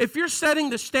 If you're setting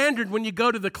the standard when you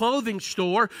go to the clothing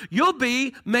store, you'll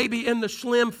be maybe in the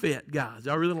slim fit, guys.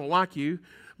 I really don't like you.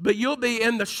 But you'll be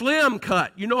in the slim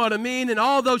cut, you know what I mean? And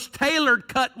all those tailored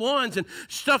cut ones and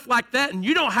stuff like that. And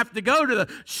you don't have to go to the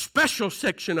special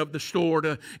section of the store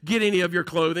to get any of your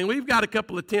clothing. We've got a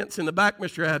couple of tents in the back,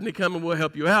 Mr. Abney. Come and we'll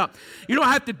help you out. You don't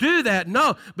have to do that,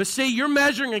 no. But see, you're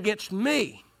measuring against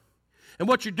me. And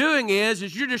what you're doing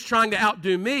is you're just trying to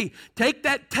outdo me. Take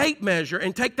that tape measure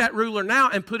and take that ruler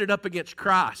now and put it up against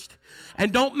Christ.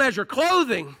 And don't measure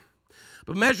clothing,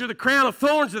 but measure the crown of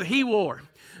thorns that he wore.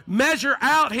 Measure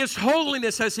out his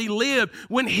holiness as he lived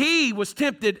when he was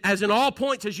tempted as in all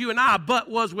points as you and I, but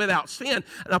was without sin.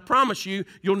 And I promise you,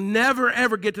 you'll never,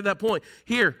 ever get to that point.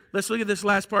 Here, let's look at this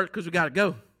last part because we got to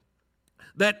go.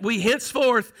 That we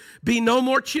henceforth be no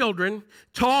more children,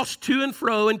 tossed to and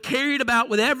fro and carried about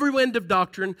with every wind of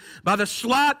doctrine by the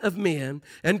sleight of men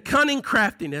and cunning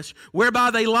craftiness,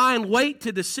 whereby they lie in wait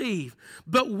to deceive.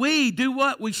 But we do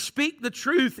what? We speak the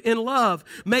truth in love,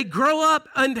 may grow up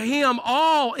unto him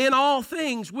all in all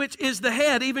things, which is the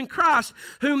head, even Christ,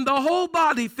 whom the whole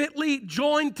body fitly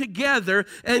joined together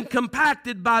and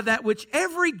compacted by that which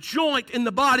every joint in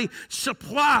the body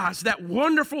supplies. That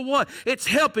wonderful what? It's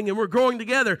helping, and we're growing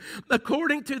together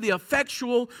according to the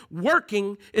effectual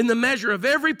working in the measure of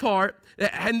every part.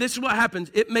 And this is what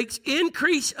happens. It makes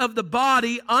increase of the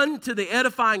body unto the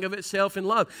edifying of itself in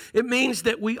love. It means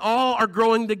that we all are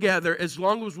growing together as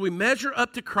long as we measure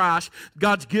up to Christ.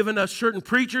 God's given us certain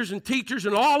preachers and teachers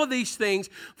and all of these things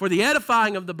for the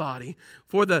edifying of the body,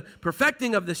 for the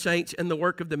perfecting of the saints and the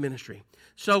work of the ministry.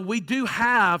 So we do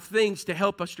have things to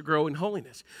help us to grow in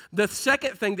holiness. The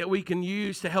second thing that we can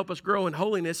use to help us grow in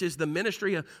holiness is the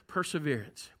ministry of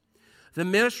perseverance. The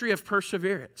ministry of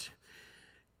perseverance.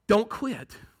 Don't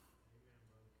quit.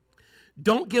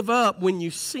 Don't give up when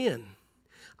you sin.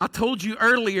 I told you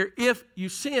earlier, if you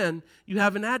sin, you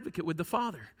have an advocate with the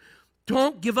Father.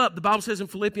 Don't give up. The Bible says in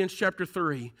Philippians chapter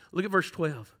 3, look at verse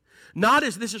 12.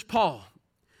 This is Paul,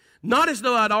 not as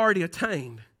though I'd already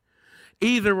attained,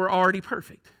 either were already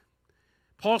perfect.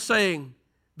 Paul's saying,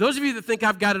 those of you that think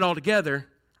I've got it all together,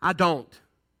 I don't.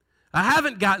 I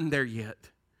haven't gotten there yet.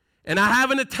 And I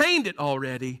haven't attained it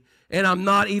already. And I'm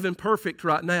not even perfect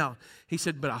right now. He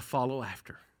said, but I follow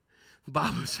after. The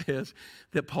Bible says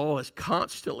that Paul is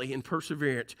constantly in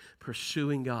perseverance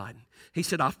pursuing God. He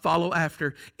said, I follow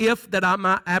after, if that I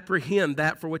might apprehend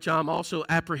that for which I'm also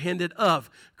apprehended of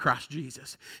Christ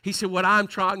Jesus. He said, what I'm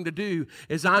trying to do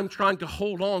is I'm trying to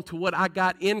hold on to what I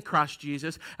got in Christ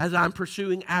Jesus as I'm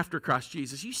pursuing after Christ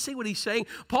Jesus. You see what he's saying?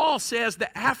 Paul says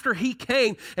that after he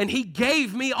came and he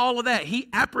gave me all of that, he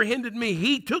apprehended me.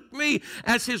 He took me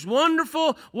as his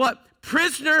wonderful,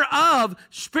 prisoner of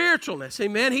spiritualness.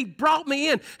 Amen. He brought me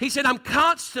in. He said, I'm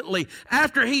constantly,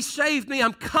 after he saved me,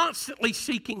 I'm constantly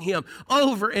seeking him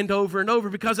over and over and over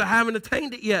because I haven't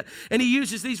attained it yet. And he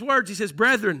uses these words. He says,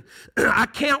 brethren, I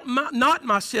count not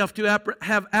myself to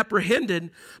have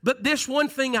apprehended, but this one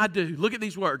thing I do. Look at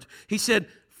these words. He said,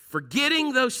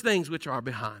 forgetting those things which are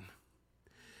behind.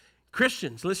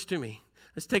 Christians, listen to me.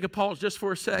 Let's take a pause just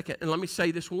for a second. And let me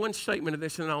say this one statement of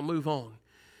this and I'll move on.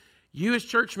 You as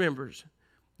church members,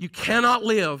 you cannot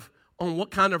live on what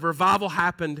kind of revival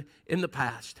happened in the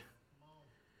past.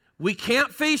 We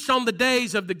can't feast on the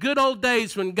days of the good old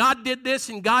days when God did this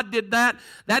and God did that.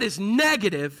 That is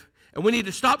negative, and we need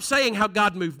to stop saying how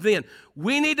God moved then.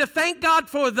 We need to thank God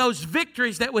for those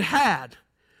victories that we had,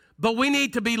 but we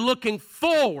need to be looking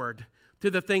forward to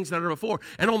the things that are before.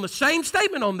 And on the same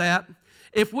statement on that,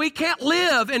 if we can't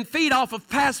live and feed off of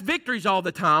past victories all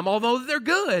the time, although they're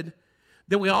good,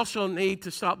 then we also need to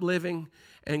stop living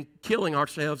and killing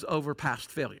ourselves over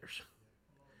past failures.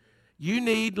 You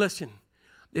need, listen,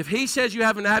 if he says you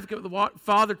have an advocate with the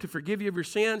Father to forgive you of your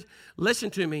sins,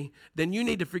 listen to me, then you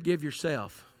need to forgive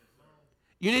yourself.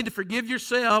 You need to forgive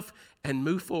yourself and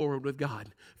move forward with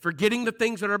God, forgetting the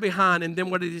things that are behind. And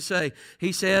then what did he say?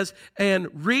 He says, and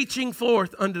reaching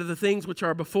forth unto the things which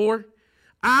are before,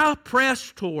 I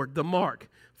press toward the mark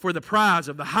for the prize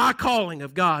of the high calling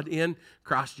of God in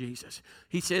Christ Jesus.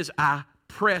 He says, I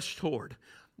press toward.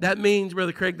 That means,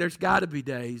 Brother Craig, there's got to be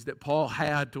days that Paul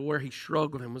had to where he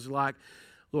struggled and was like,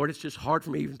 Lord, it's just hard for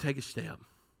me to even take a step.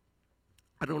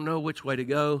 I don't know which way to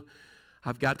go.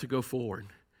 I've got to go forward.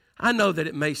 I know that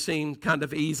it may seem kind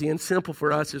of easy and simple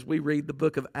for us as we read the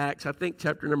book of Acts. I think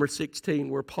chapter number 16,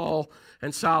 where Paul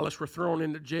and Silas were thrown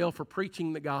into jail for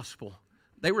preaching the gospel.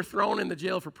 They were thrown in the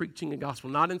jail for preaching the gospel,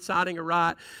 not inciting a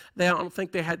riot. I don't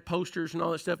think they had posters and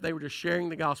all that stuff. They were just sharing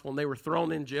the gospel, and they were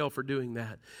thrown in jail for doing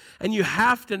that. And you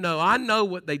have to know, I know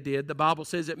what they did. The Bible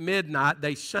says at midnight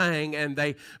they sang and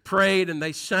they prayed and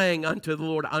they sang unto the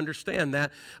Lord. I understand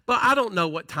that. But I don't know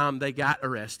what time they got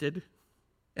arrested.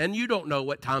 And you don't know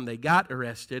what time they got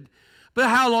arrested. But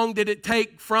how long did it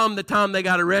take from the time they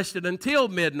got arrested until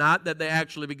midnight that they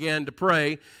actually began to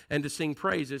pray and to sing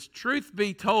praises? Truth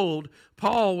be told,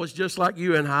 Paul was just like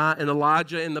you and I, and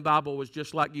Elijah in the Bible was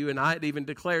just like you and I. It even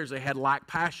declares they had like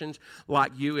passions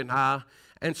like you and I.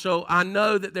 And so I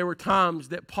know that there were times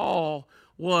that Paul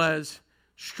was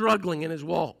struggling in his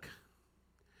walk.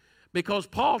 Because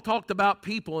Paul talked about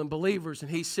people and believers,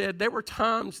 and he said there were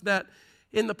times that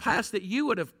in the past that you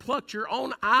would have plucked your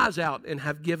own eyes out and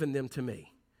have given them to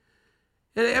me.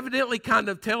 It evidently kind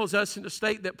of tells us in the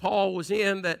state that Paul was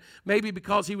in that maybe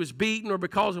because he was beaten or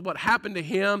because of what happened to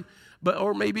him,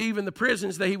 or maybe even the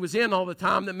prisons that he was in all the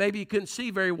time, that maybe he couldn't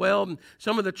see very well. And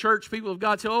some of the church people of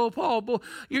God said, oh, Paul, boy,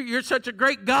 you're such a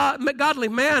great godly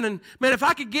man. And man, if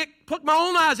I could pluck my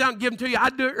own eyes out and give them to you,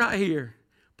 I'd do it right here.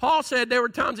 Paul said there were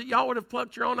times that y'all would have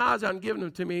plucked your own eyes out and given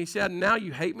them to me. He said, now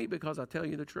you hate me because I tell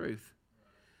you the truth.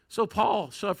 So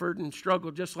Paul suffered and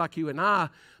struggled just like you and I.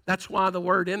 That's why the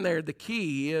word in there, the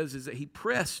key is that he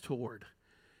pressed toward.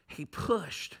 He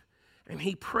pushed and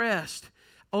he pressed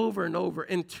over and over.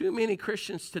 And too many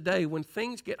Christians today, when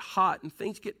things get hot and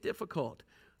things get difficult,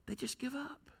 they just give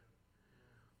up.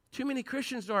 Too many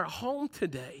Christians are at home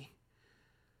today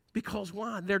because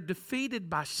why? They're defeated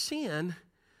by sin.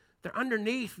 They're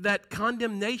underneath that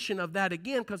condemnation of that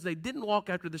again because they didn't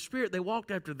walk after the Spirit. They walked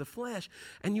after the flesh.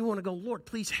 And you want to go, Lord,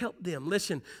 please help them.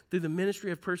 Listen, through the ministry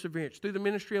of perseverance, through the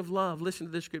ministry of love. Listen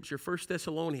to this scripture, 1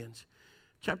 Thessalonians.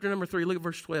 Chapter number 3, look at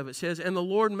verse 12. It says, and the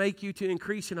Lord make you to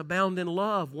increase and abound in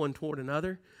love one toward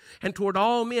another and toward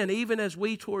all men, even as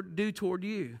we do toward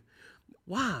you.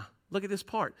 Why? Look at this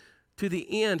part. To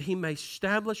the end he may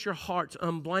establish your hearts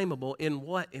unblameable in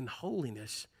what? In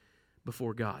holiness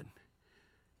before God.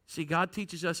 See, God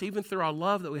teaches us, even through our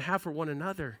love that we have for one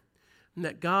another, and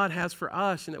that God has for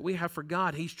us and that we have for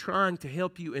God, He's trying to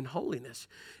help you in holiness.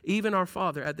 Even our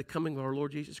Father at the coming of our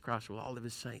Lord Jesus Christ with all of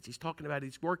His saints. He's talking about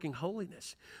He's working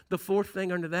holiness. The fourth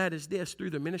thing under that is this,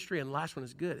 through the ministry, and the last one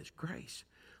is good, is grace.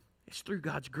 It's through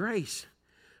God's grace.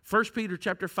 1 Peter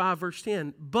chapter 5, verse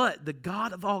 10, but the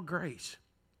God of all grace,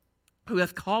 who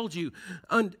hath called you,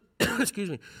 excuse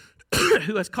me,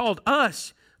 who has called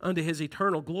us unto his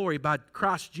eternal glory by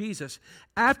Christ Jesus,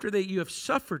 after that you have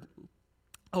suffered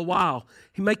a while,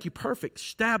 he make you perfect,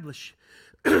 establish,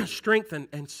 strengthen,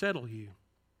 and settle you.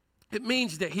 It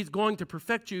means that he's going to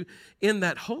perfect you in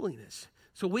that holiness.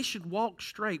 So we should walk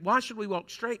straight. Why should we walk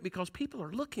straight? Because people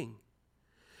are looking.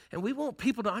 And we want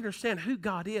people to understand who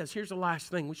God is. Here's the last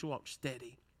thing. We should walk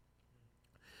steady.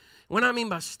 What I mean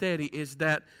by steady is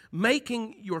that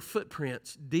making your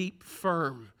footprints deep,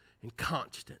 firm, and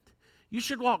constant. You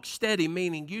should walk steady,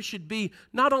 meaning you should be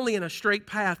not only in a straight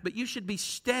path, but you should be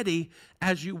steady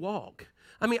as you walk.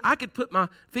 I mean, I could put my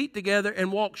feet together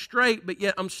and walk straight, but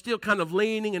yet I'm still kind of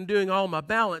leaning and doing all my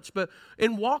balance. But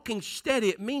in walking steady,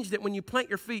 it means that when you plant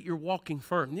your feet, you're walking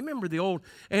firm. You remember the old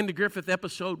Andy Griffith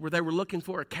episode where they were looking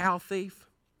for a cow thief?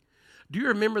 Do you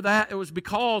remember that? It was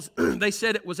because they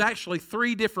said it was actually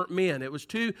 3 different men. It was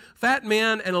 2 fat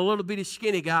men and a little bitty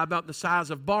skinny guy about the size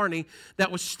of Barney that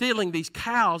was stealing these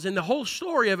cows. And the whole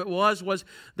story of it was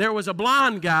there was a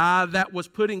blind guy that was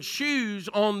putting shoes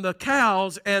on the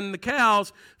cows, and the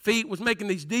cows' feet was making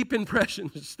these deep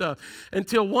impressions and stuff.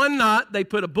 Until one night they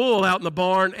put a bull out in the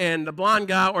barn, and the blind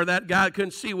guy or that guy that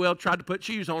couldn't see well tried to put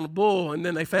shoes on the bull, and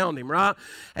then they found him, right?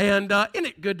 And isn't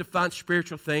it good to find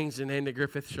spiritual things in Andy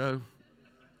Griffith show?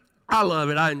 I love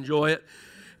it. I enjoy it.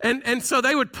 And so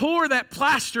they would pour that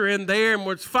plaster in there and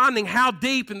was finding how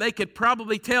deep, and they could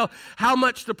probably tell how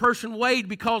much the person weighed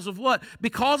because of what?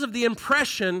 Because of the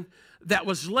impression that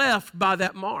was left by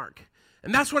that mark.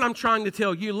 And that's what I'm trying to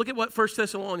tell you. Look at what 1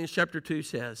 Thessalonians chapter 2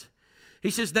 says. He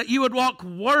says that you would walk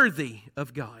worthy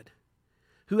of God,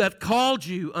 who hath called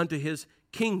you unto his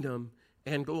kingdom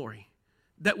and glory.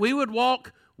 That we would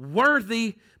walk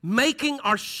worthy, making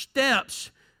our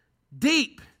steps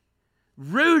deep,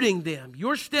 rooting them.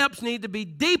 Your steps need to be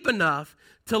deep enough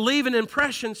to leave an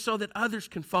impression so that others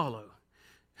can follow.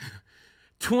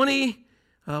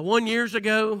 21 years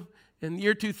ago, in the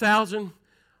year 2000,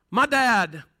 my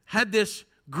dad had this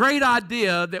great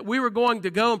idea that we were going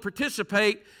to go and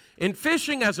participate in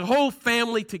fishing as a whole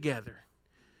family together.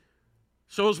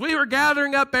 So as we were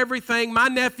gathering up everything, my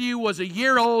nephew was a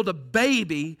year old, a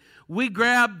baby. We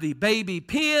grabbed the baby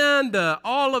pin,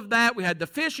 all of that. We had the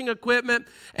fishing equipment.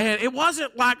 And it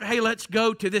wasn't like, hey, let's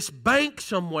go to this bank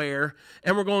somewhere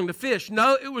and we're going to fish.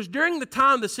 No, it was during the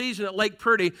time of the season at Lake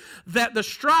Purdy that the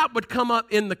stripe would come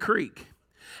up in the creek.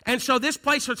 And so this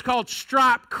place was called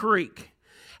Stripe Creek.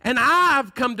 And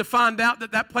I've come to find out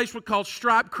that that place was called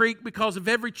Stripe Creek because of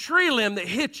every tree limb that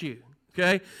hit you,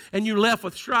 okay? And you left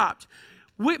with stripes.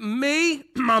 Me,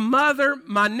 my mother,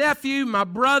 my nephew, my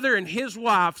brother, and his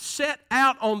wife set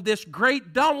out on this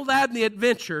great Donald Abney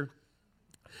adventure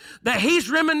that he's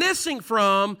reminiscing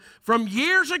from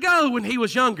years ago when he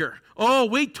was younger. Oh,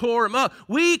 we tore him up.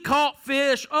 We caught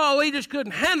fish. Oh, we just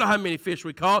couldn't handle how many fish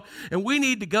we caught, and we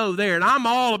need to go there. And I'm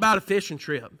all about a fishing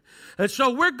trip. And so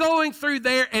we're going through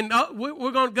there, and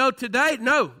we're going to go today.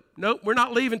 No, we're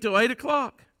not leaving till 8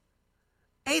 o'clock.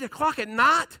 8 o'clock at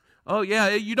night? Oh, yeah,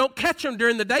 you don't catch them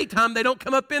during the daytime. They don't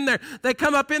come up in there. They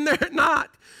come up in there at night.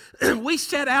 We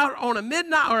set out on a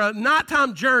midnight or a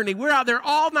nighttime journey. We're out there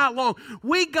all night long.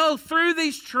 We go through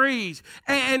these trees,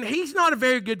 and he's not a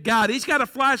very good guide. He's got a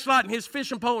flashlight and his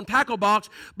fishing pole and tackle box,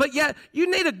 but yet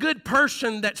you need a good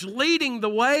person that's leading the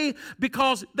way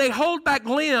because they hold back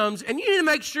limbs, and you need to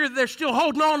make sure that they're still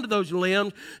holding on to those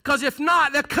limbs because if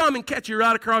not, they'll come and catch you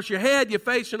right across your head, your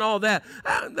face, and all that.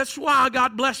 That's why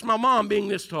God blessed my mom being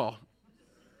this tall.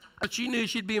 She knew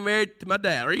she'd be married to my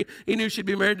dad, or he knew she'd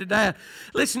be married to Dad.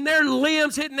 Listen, there are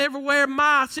limbs hitting everywhere.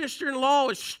 My sister-in-law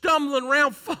is stumbling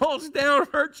around, falls down,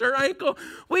 hurts her ankle.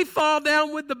 We fall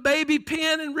down with the baby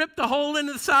pin and rip the hole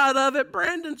into the side of it.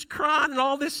 Brandon's crying and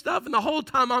all this stuff, and the whole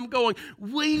time I'm going,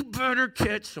 we better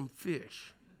catch some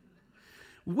fish.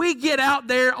 We get out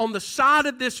there on the side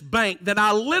of this bank that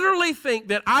I literally think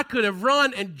that I could have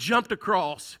run and jumped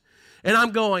across. And I'm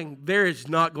going, there is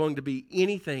not going to be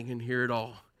anything in here at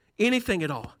all. Anything at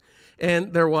all.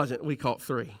 And there wasn't. We caught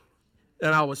 3.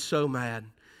 And I was so mad.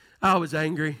 I was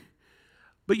angry.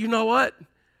 But you know what?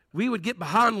 We would get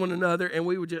behind one another and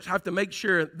we would just have to make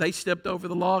sure they stepped over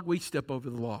the log, we step over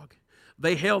the log.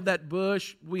 They held that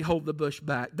bush, we hold the bush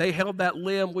back. They held that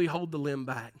limb, we hold the limb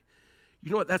back. You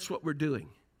know what? That's what we're doing.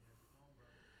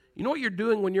 You know what you're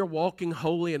doing when you're walking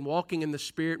holy and walking in the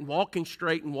Spirit and walking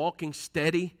straight and walking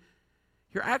steady?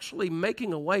 You're actually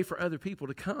making a way for other people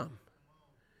to come.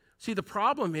 See, the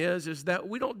problem is that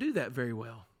we don't do that very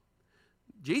well.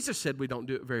 Jesus said we don't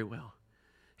do it very well.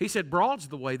 He said, broad's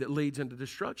the way that leads into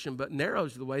destruction, but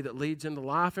narrow's the way that leads into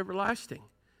life everlasting.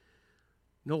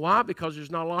 You know why? Because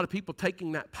there's not a lot of people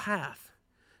taking that path.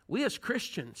 We as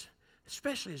Christians,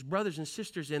 especially as brothers and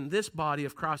sisters in this body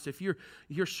of Christ, if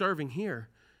you're serving here,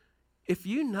 if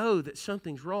you know that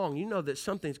something's wrong, you know that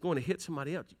something's going to hit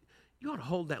somebody else, you ought to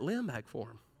hold that limb back for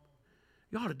them.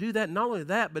 You ought to do that. Not only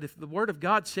that, but if the Word of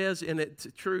God says, and it's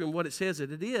true and what it says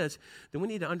that it is, then we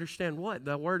need to understand what?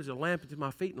 The Word is a lamp unto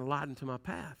my feet and a light unto my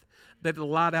path. That will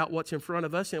light out what's in front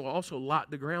of us and it will also light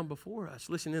the ground before us.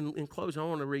 Listen, in closing, I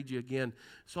want to read you again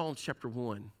Psalms chapter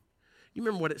 1. You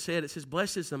remember what it said? It says,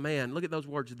 blessed is the man, look at those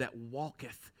words, that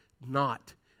walketh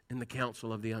not in the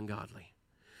counsel of the ungodly.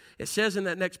 It says in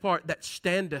that next part, that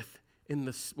standeth in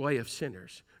the way of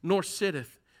sinners, nor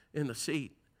sitteth in the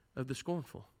seat of the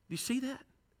scornful. Do you see that?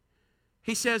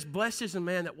 He says, blessed is the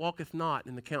man that walketh not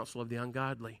in the counsel of the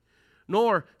ungodly,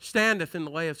 nor standeth in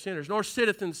the way of sinners, nor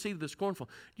sitteth in the seat of the scornful.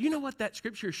 Do you know what that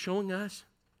scripture is showing us?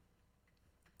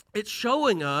 It's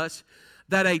showing us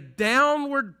that a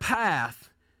downward path,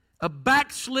 a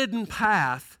backslidden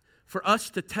path for us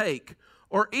to take,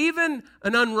 or even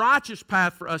an unrighteous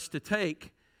path for us to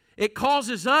take, it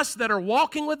causes us that are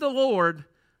walking with the Lord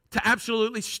to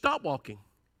absolutely stop walking.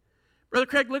 Brother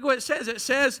Craig, look what it says. It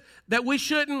says that we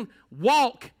shouldn't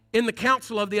walk in the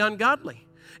counsel of the ungodly.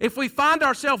 If we find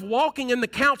ourselves walking in the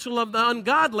counsel of the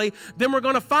ungodly, then we're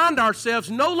going to find ourselves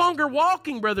no longer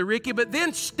walking, Brother Ricky, but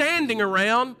then standing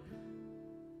around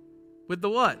with the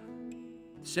what?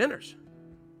 Sinners.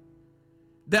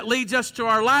 That leads us to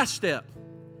our last step.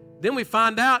 Then we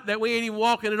find out that we ain't even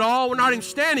walking at all. We're not even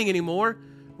standing anymore.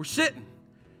 We're sitting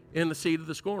in the seat of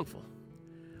the scornful.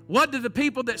 What do the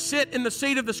people that sit in the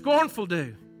seat of the scornful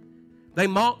do? They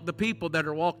mock the people that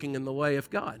are walking in the way of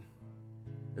God.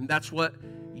 And that's what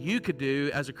you could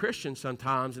do as a Christian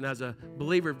sometimes and as a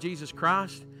believer of Jesus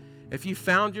Christ. If you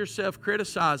found yourself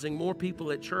criticizing more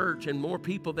people at church and more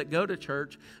people that go to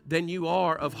church than you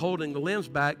are of holding the limbs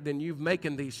back, then you've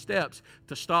making these steps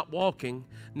to stop walking.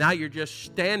 Now you're just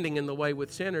standing in the way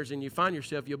with sinners, and you find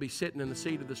yourself, you'll be sitting in the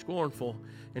seat of the scornful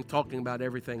and talking about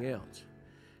everything else.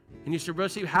 And you say, Brother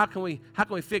Steve, how can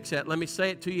we fix that? Let me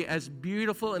say it to you as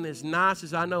beautiful and as nice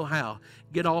as I know how.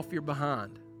 Get off your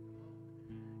behind.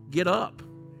 Get up.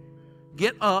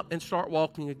 Get up and start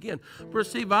walking again. Brother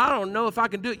Steve, I don't know if I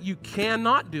can do it. You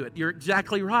cannot do it. You're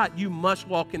exactly right. You must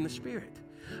walk in the Spirit.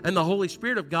 And the Holy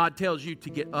Spirit of God tells you to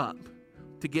get up.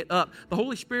 To get up. The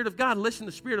Holy Spirit of God, listen,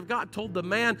 the Spirit of God told the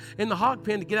man in the hog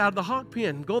pen to get out of the hog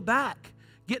pen. Go back.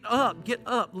 Get up. Get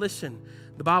up. Listen,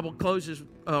 the Bible closes,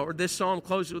 or this psalm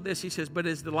closes with this. He says, but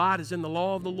his delight is in the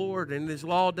law of the Lord, and in his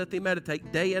law doth he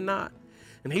meditate day and night.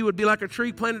 And he would be like a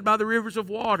tree planted by the rivers of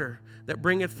water that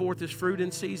bringeth forth his fruit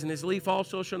in season. His leaf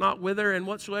also shall not wither, and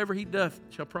whatsoever he doth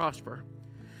shall prosper.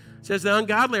 It says, the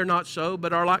ungodly are not so,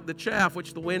 but are like the chaff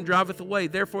which the wind driveth away.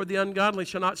 Therefore the ungodly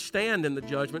shall not stand in the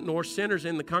judgment, nor sinners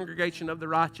in the congregation of the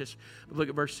righteous. But look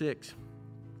at verse 6.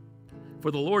 For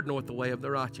the Lord knoweth the way of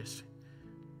the righteous,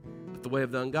 but the way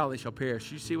of the ungodly shall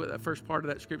perish. You see what that first part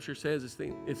of that scripture says?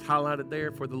 It's highlighted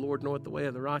there. For the Lord knoweth the way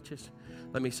of the righteous.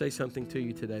 Let me say something to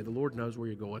you today. The Lord knows where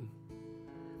you're going.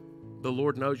 The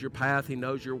Lord knows your path. He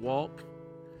knows your walk.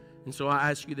 And so I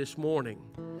ask you this morning,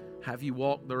 have you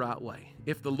walked the right way?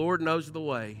 If the Lord knows the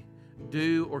way,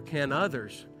 do or can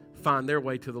others find their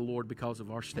way to the Lord because of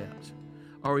our steps?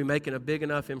 Are we making a big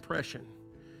enough impression?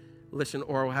 Listen,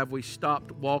 or have we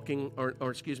stopped walking,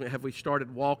 have we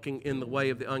started walking in the way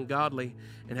of the ungodly,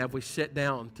 and have we sat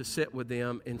down to sit with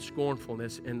them in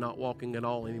scornfulness and not walking at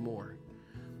all anymore?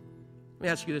 Let me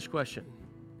ask you this question.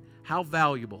 How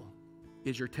valuable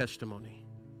is your testimony?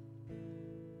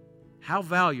 How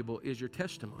valuable is your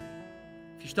testimony?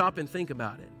 If you stop and think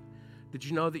about it, did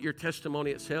you know that your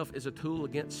testimony itself is a tool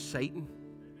against Satan?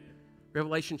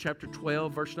 Revelation chapter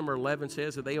 12, verse number 11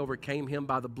 says that they overcame him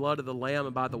by the blood of the Lamb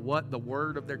and by the what? The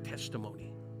word of their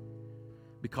testimony.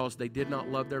 Because they did not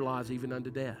love their lives even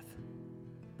unto death.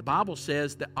 The Bible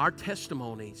says that our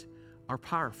testimonies are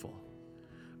powerful.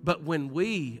 But when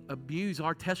we abuse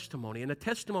our testimony, and a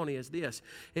testimony is this,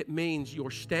 it means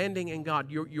you're standing in God,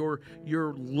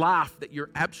 your life that you're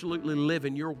absolutely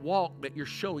living, your walk that you're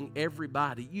showing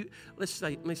everybody.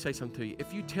 Let me say something to you.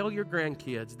 If you tell your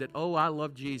grandkids that, oh, I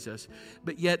love Jesus,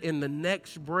 but yet in the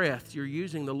next breath you're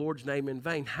using the Lord's name in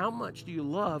vain, how much do you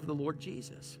love the Lord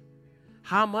Jesus?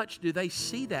 How much do they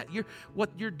see that? What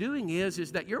you're doing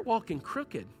is that you're walking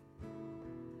crooked.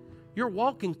 You're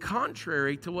walking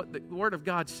contrary to what the Word of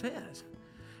God says.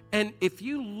 And if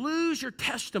you lose your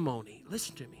testimony,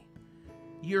 listen to me,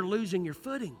 you're losing your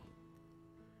footing.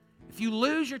 If you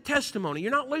lose your testimony,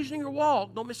 you're not losing your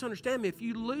walk. Don't misunderstand me. If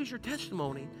you lose your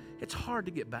testimony, it's hard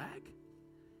to get back.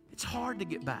 It's hard to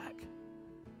get back.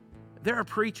 There are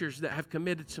preachers that have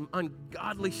committed some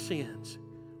ungodly sins,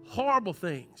 horrible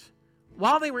things,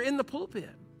 while they were in the pulpit.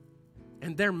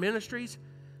 And their ministries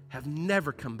have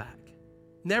never come back.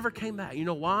 Never came back. You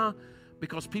know why?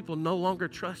 Because people no longer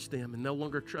trust them and no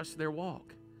longer trust their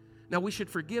walk. Now, we should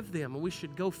forgive them and we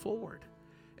should go forward.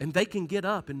 And they can get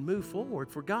up and move forward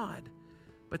for God.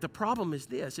 But the problem is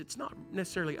this. It's not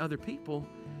necessarily other people.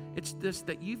 It's this,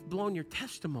 that you've blown your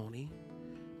testimony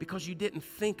because you didn't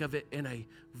think of it in a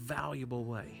valuable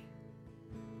way.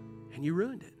 And you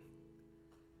ruined it.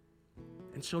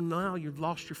 And so now you've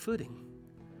lost your footing.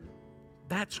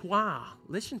 That's why,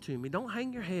 listen to me, don't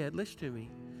hang your head, listen to me.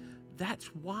 That's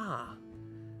why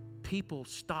people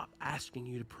stop asking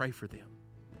you to pray for them.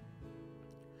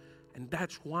 And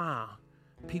that's why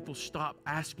people stop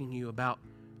asking you about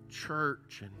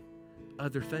church and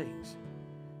other things.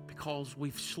 Because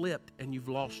we've slipped and you've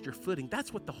lost your footing.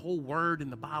 That's what the whole word in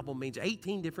the Bible means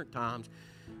 18 different times.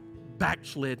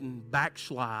 Backslidden,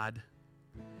 backslide.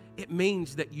 It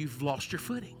means that you've lost your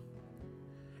footing.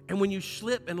 And when you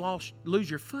slip and lose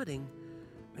your footing,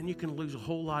 then you can lose a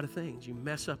whole lot of things. You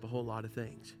mess up a whole lot of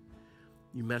things.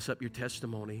 You mess up your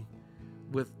testimony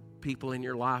with people in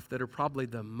your life that are probably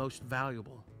the most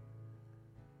valuable.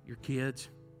 Your kids,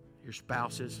 your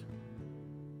spouses,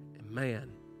 and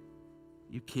man,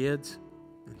 you kids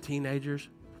and teenagers,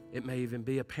 it may even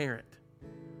be a parent,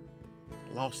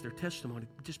 lost their testimony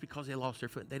just because they lost their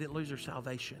foot. They didn't lose their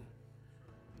salvation.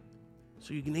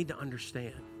 So you need to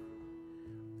understand.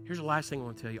 Here's the last thing I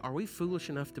want to tell you. Are we foolish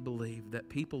enough to believe that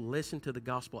people listen to the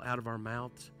gospel out of our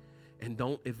mouths and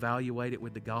don't evaluate it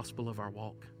with the gospel of our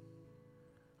walk?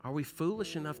 Are we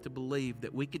foolish enough to believe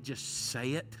that we could just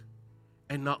say it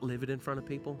and not live it in front of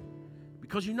people?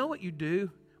 Because you know what you do?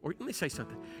 Or let me say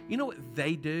something. You know what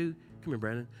they do? Come here,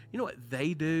 Brandon. You know what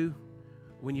they do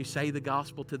when you say the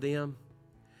gospel to them?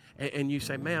 And you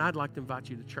say, man, I'd like to invite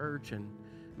you to church. And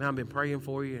man, I've been praying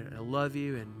for you. And I love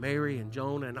you. And Mary and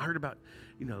Jonah. And I heard about,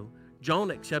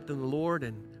 Jonah accepting the Lord.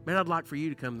 And man, I'd like for you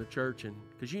to come to church. And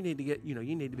because you need to get, you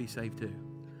need to be saved too.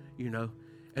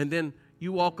 And then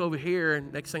you walk over here.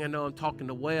 And next thing I know, I'm talking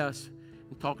to Wes.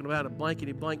 I'm talking about a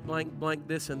blankety blank, blank, blank,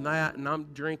 this and that, and I'm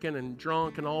drinking and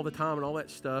drunk and all the time and all that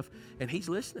stuff, and he's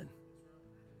listening.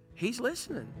 He's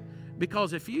listening.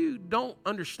 Because if you don't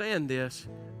understand this,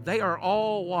 they are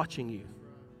all watching you.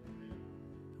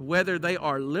 Whether they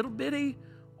are little bitty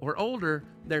or older,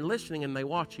 they're listening and they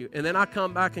watch you. And then I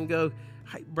come back and go,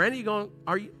 hey, Brandon,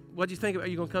 what do you think about, are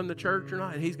you going to come to church or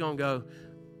not? And he's going to go,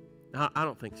 I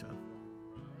don't think so.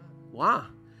 Why?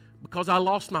 Because I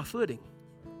lost my footing.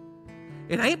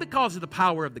 It ain't because of the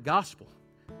power of the gospel.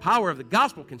 Power of the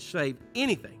gospel can save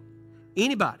anything,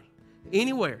 anybody,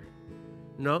 anywhere.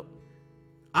 No,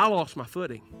 I lost my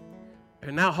footing.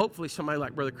 And now hopefully somebody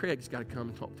like Brother Craig's got to come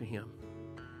and talk to him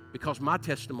because my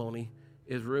testimony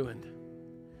is ruined.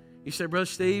 You say, Brother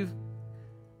Steve,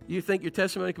 you think your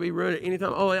testimony can be ruined at any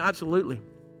time? Oh, absolutely.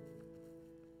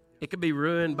 It could be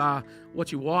ruined by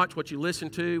what you watch, what you listen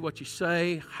to, what you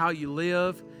say, how you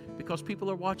live. Because people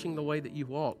are watching the way that you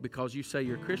walk because you say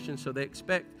you're a Christian, so they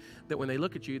expect that when they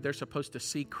look at you, they're supposed to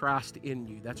see Christ in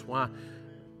you. That's why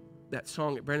that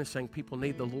song that Brandon sang, people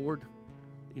need the Lord.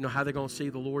 You know how they're going to see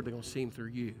the Lord? They're going to see Him through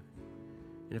you.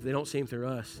 And if they don't see Him through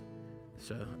us,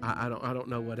 so I don't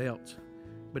know what else.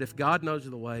 But if God knows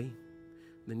the way,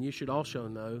 then you should also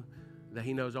know that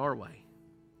He knows our way.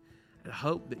 And I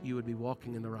hope that you would be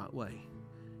walking in the right way.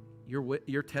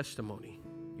 Your testimony,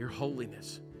 your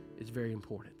holiness is very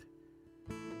important.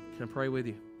 Can I pray with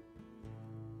you?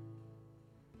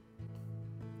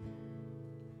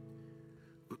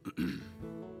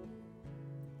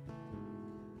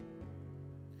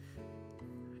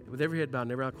 With every head bowed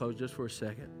and every eye closed just for a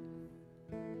second.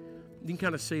 You can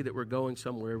kind of see that we're going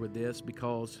somewhere with this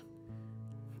because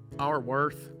our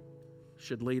worth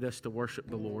should lead us to worship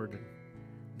the Lord.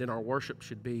 Then our worship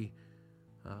should be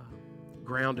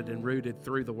grounded and rooted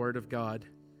through the Word of God.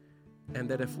 And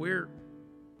that if we're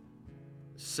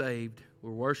saved,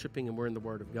 we're worshiping and we're in the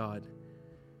Word of God,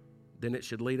 then it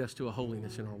should lead us to a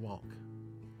holiness in our walk.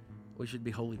 We should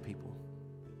be holy people.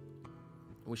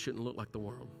 We shouldn't look like the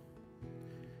world.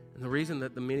 And the reason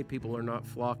that the many people are not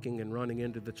flocking and running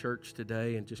into the church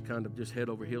today and just kind of just head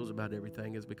over heels about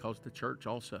everything is because the church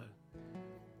also,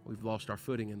 we've lost our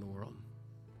footing in the world.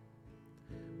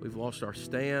 We've lost our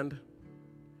stand.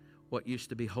 What used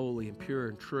to be holy and pure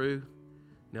and true,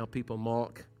 now people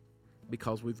mock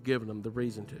because we've given them the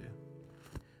reason to.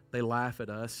 They laugh at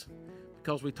us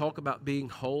because we talk about being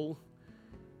whole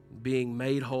being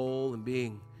made whole and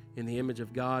being in the image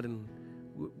of God, and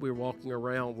we're walking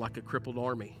around like a crippled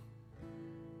army,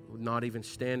 not even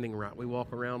standing right. We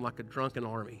walk around like a drunken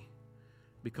army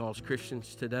because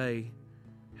Christians today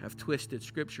have twisted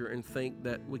Scripture and think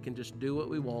that we can just do what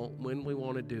we want, when we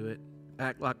want to do it,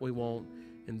 act like we want,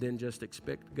 and then just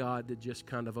expect God to just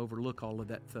kind of overlook all of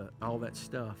that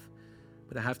stuff.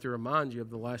 But I have to remind you of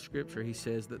the last Scripture. He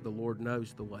says that the Lord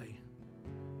knows the way.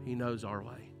 He knows our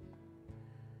way.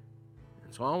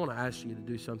 And so I want to ask you to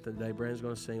do something today. Brandon's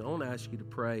going to sing. I want to ask you to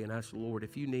pray and ask the Lord,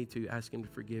 if you need to, ask Him to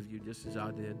forgive you just as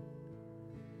I did.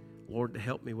 Lord, to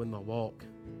help me with my walk.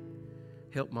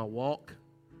 Help my walk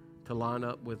to line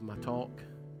up with my talk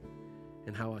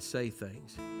and how I say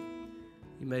things.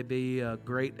 You may be a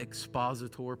great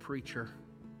expositor preacher.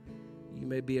 You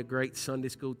may be a great Sunday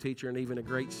school teacher and even a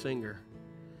great singer.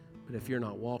 But if you're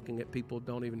not walking it, people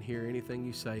don't even hear anything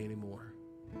you say anymore.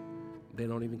 They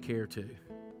don't even care to.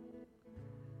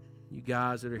 You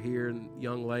guys that are here, and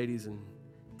young ladies and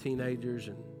teenagers,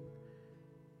 and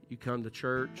you come to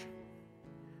church,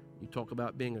 you talk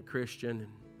about being a Christian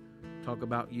and talk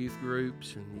about youth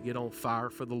groups, and you get on fire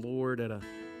for the Lord at a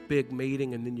big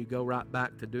meeting, and then you go right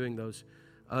back to doing those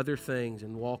other things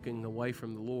and walking away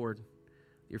from the Lord.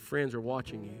 Your friends are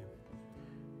watching you.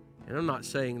 And I'm not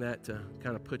saying that to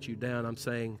kind of put you down. I'm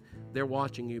saying they're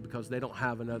watching you because they don't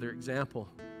have another example.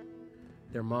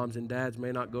 Their moms and dads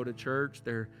may not go to church.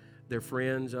 Their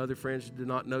friends, other friends do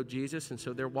not know Jesus, and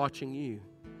so they're watching you.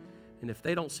 And if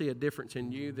they don't see a difference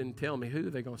in you, then tell me, who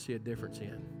are they going to see a difference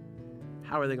in?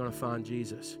 How are they going to find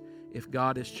Jesus? If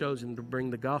God has chosen to bring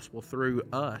the gospel through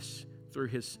us, through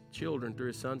His children, through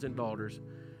His sons and daughters,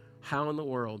 how in the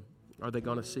world are they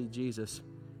going to see Jesus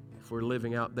if we're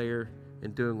living out there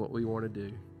and doing what we want to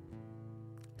do?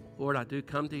 Lord, I do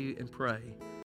come to you and pray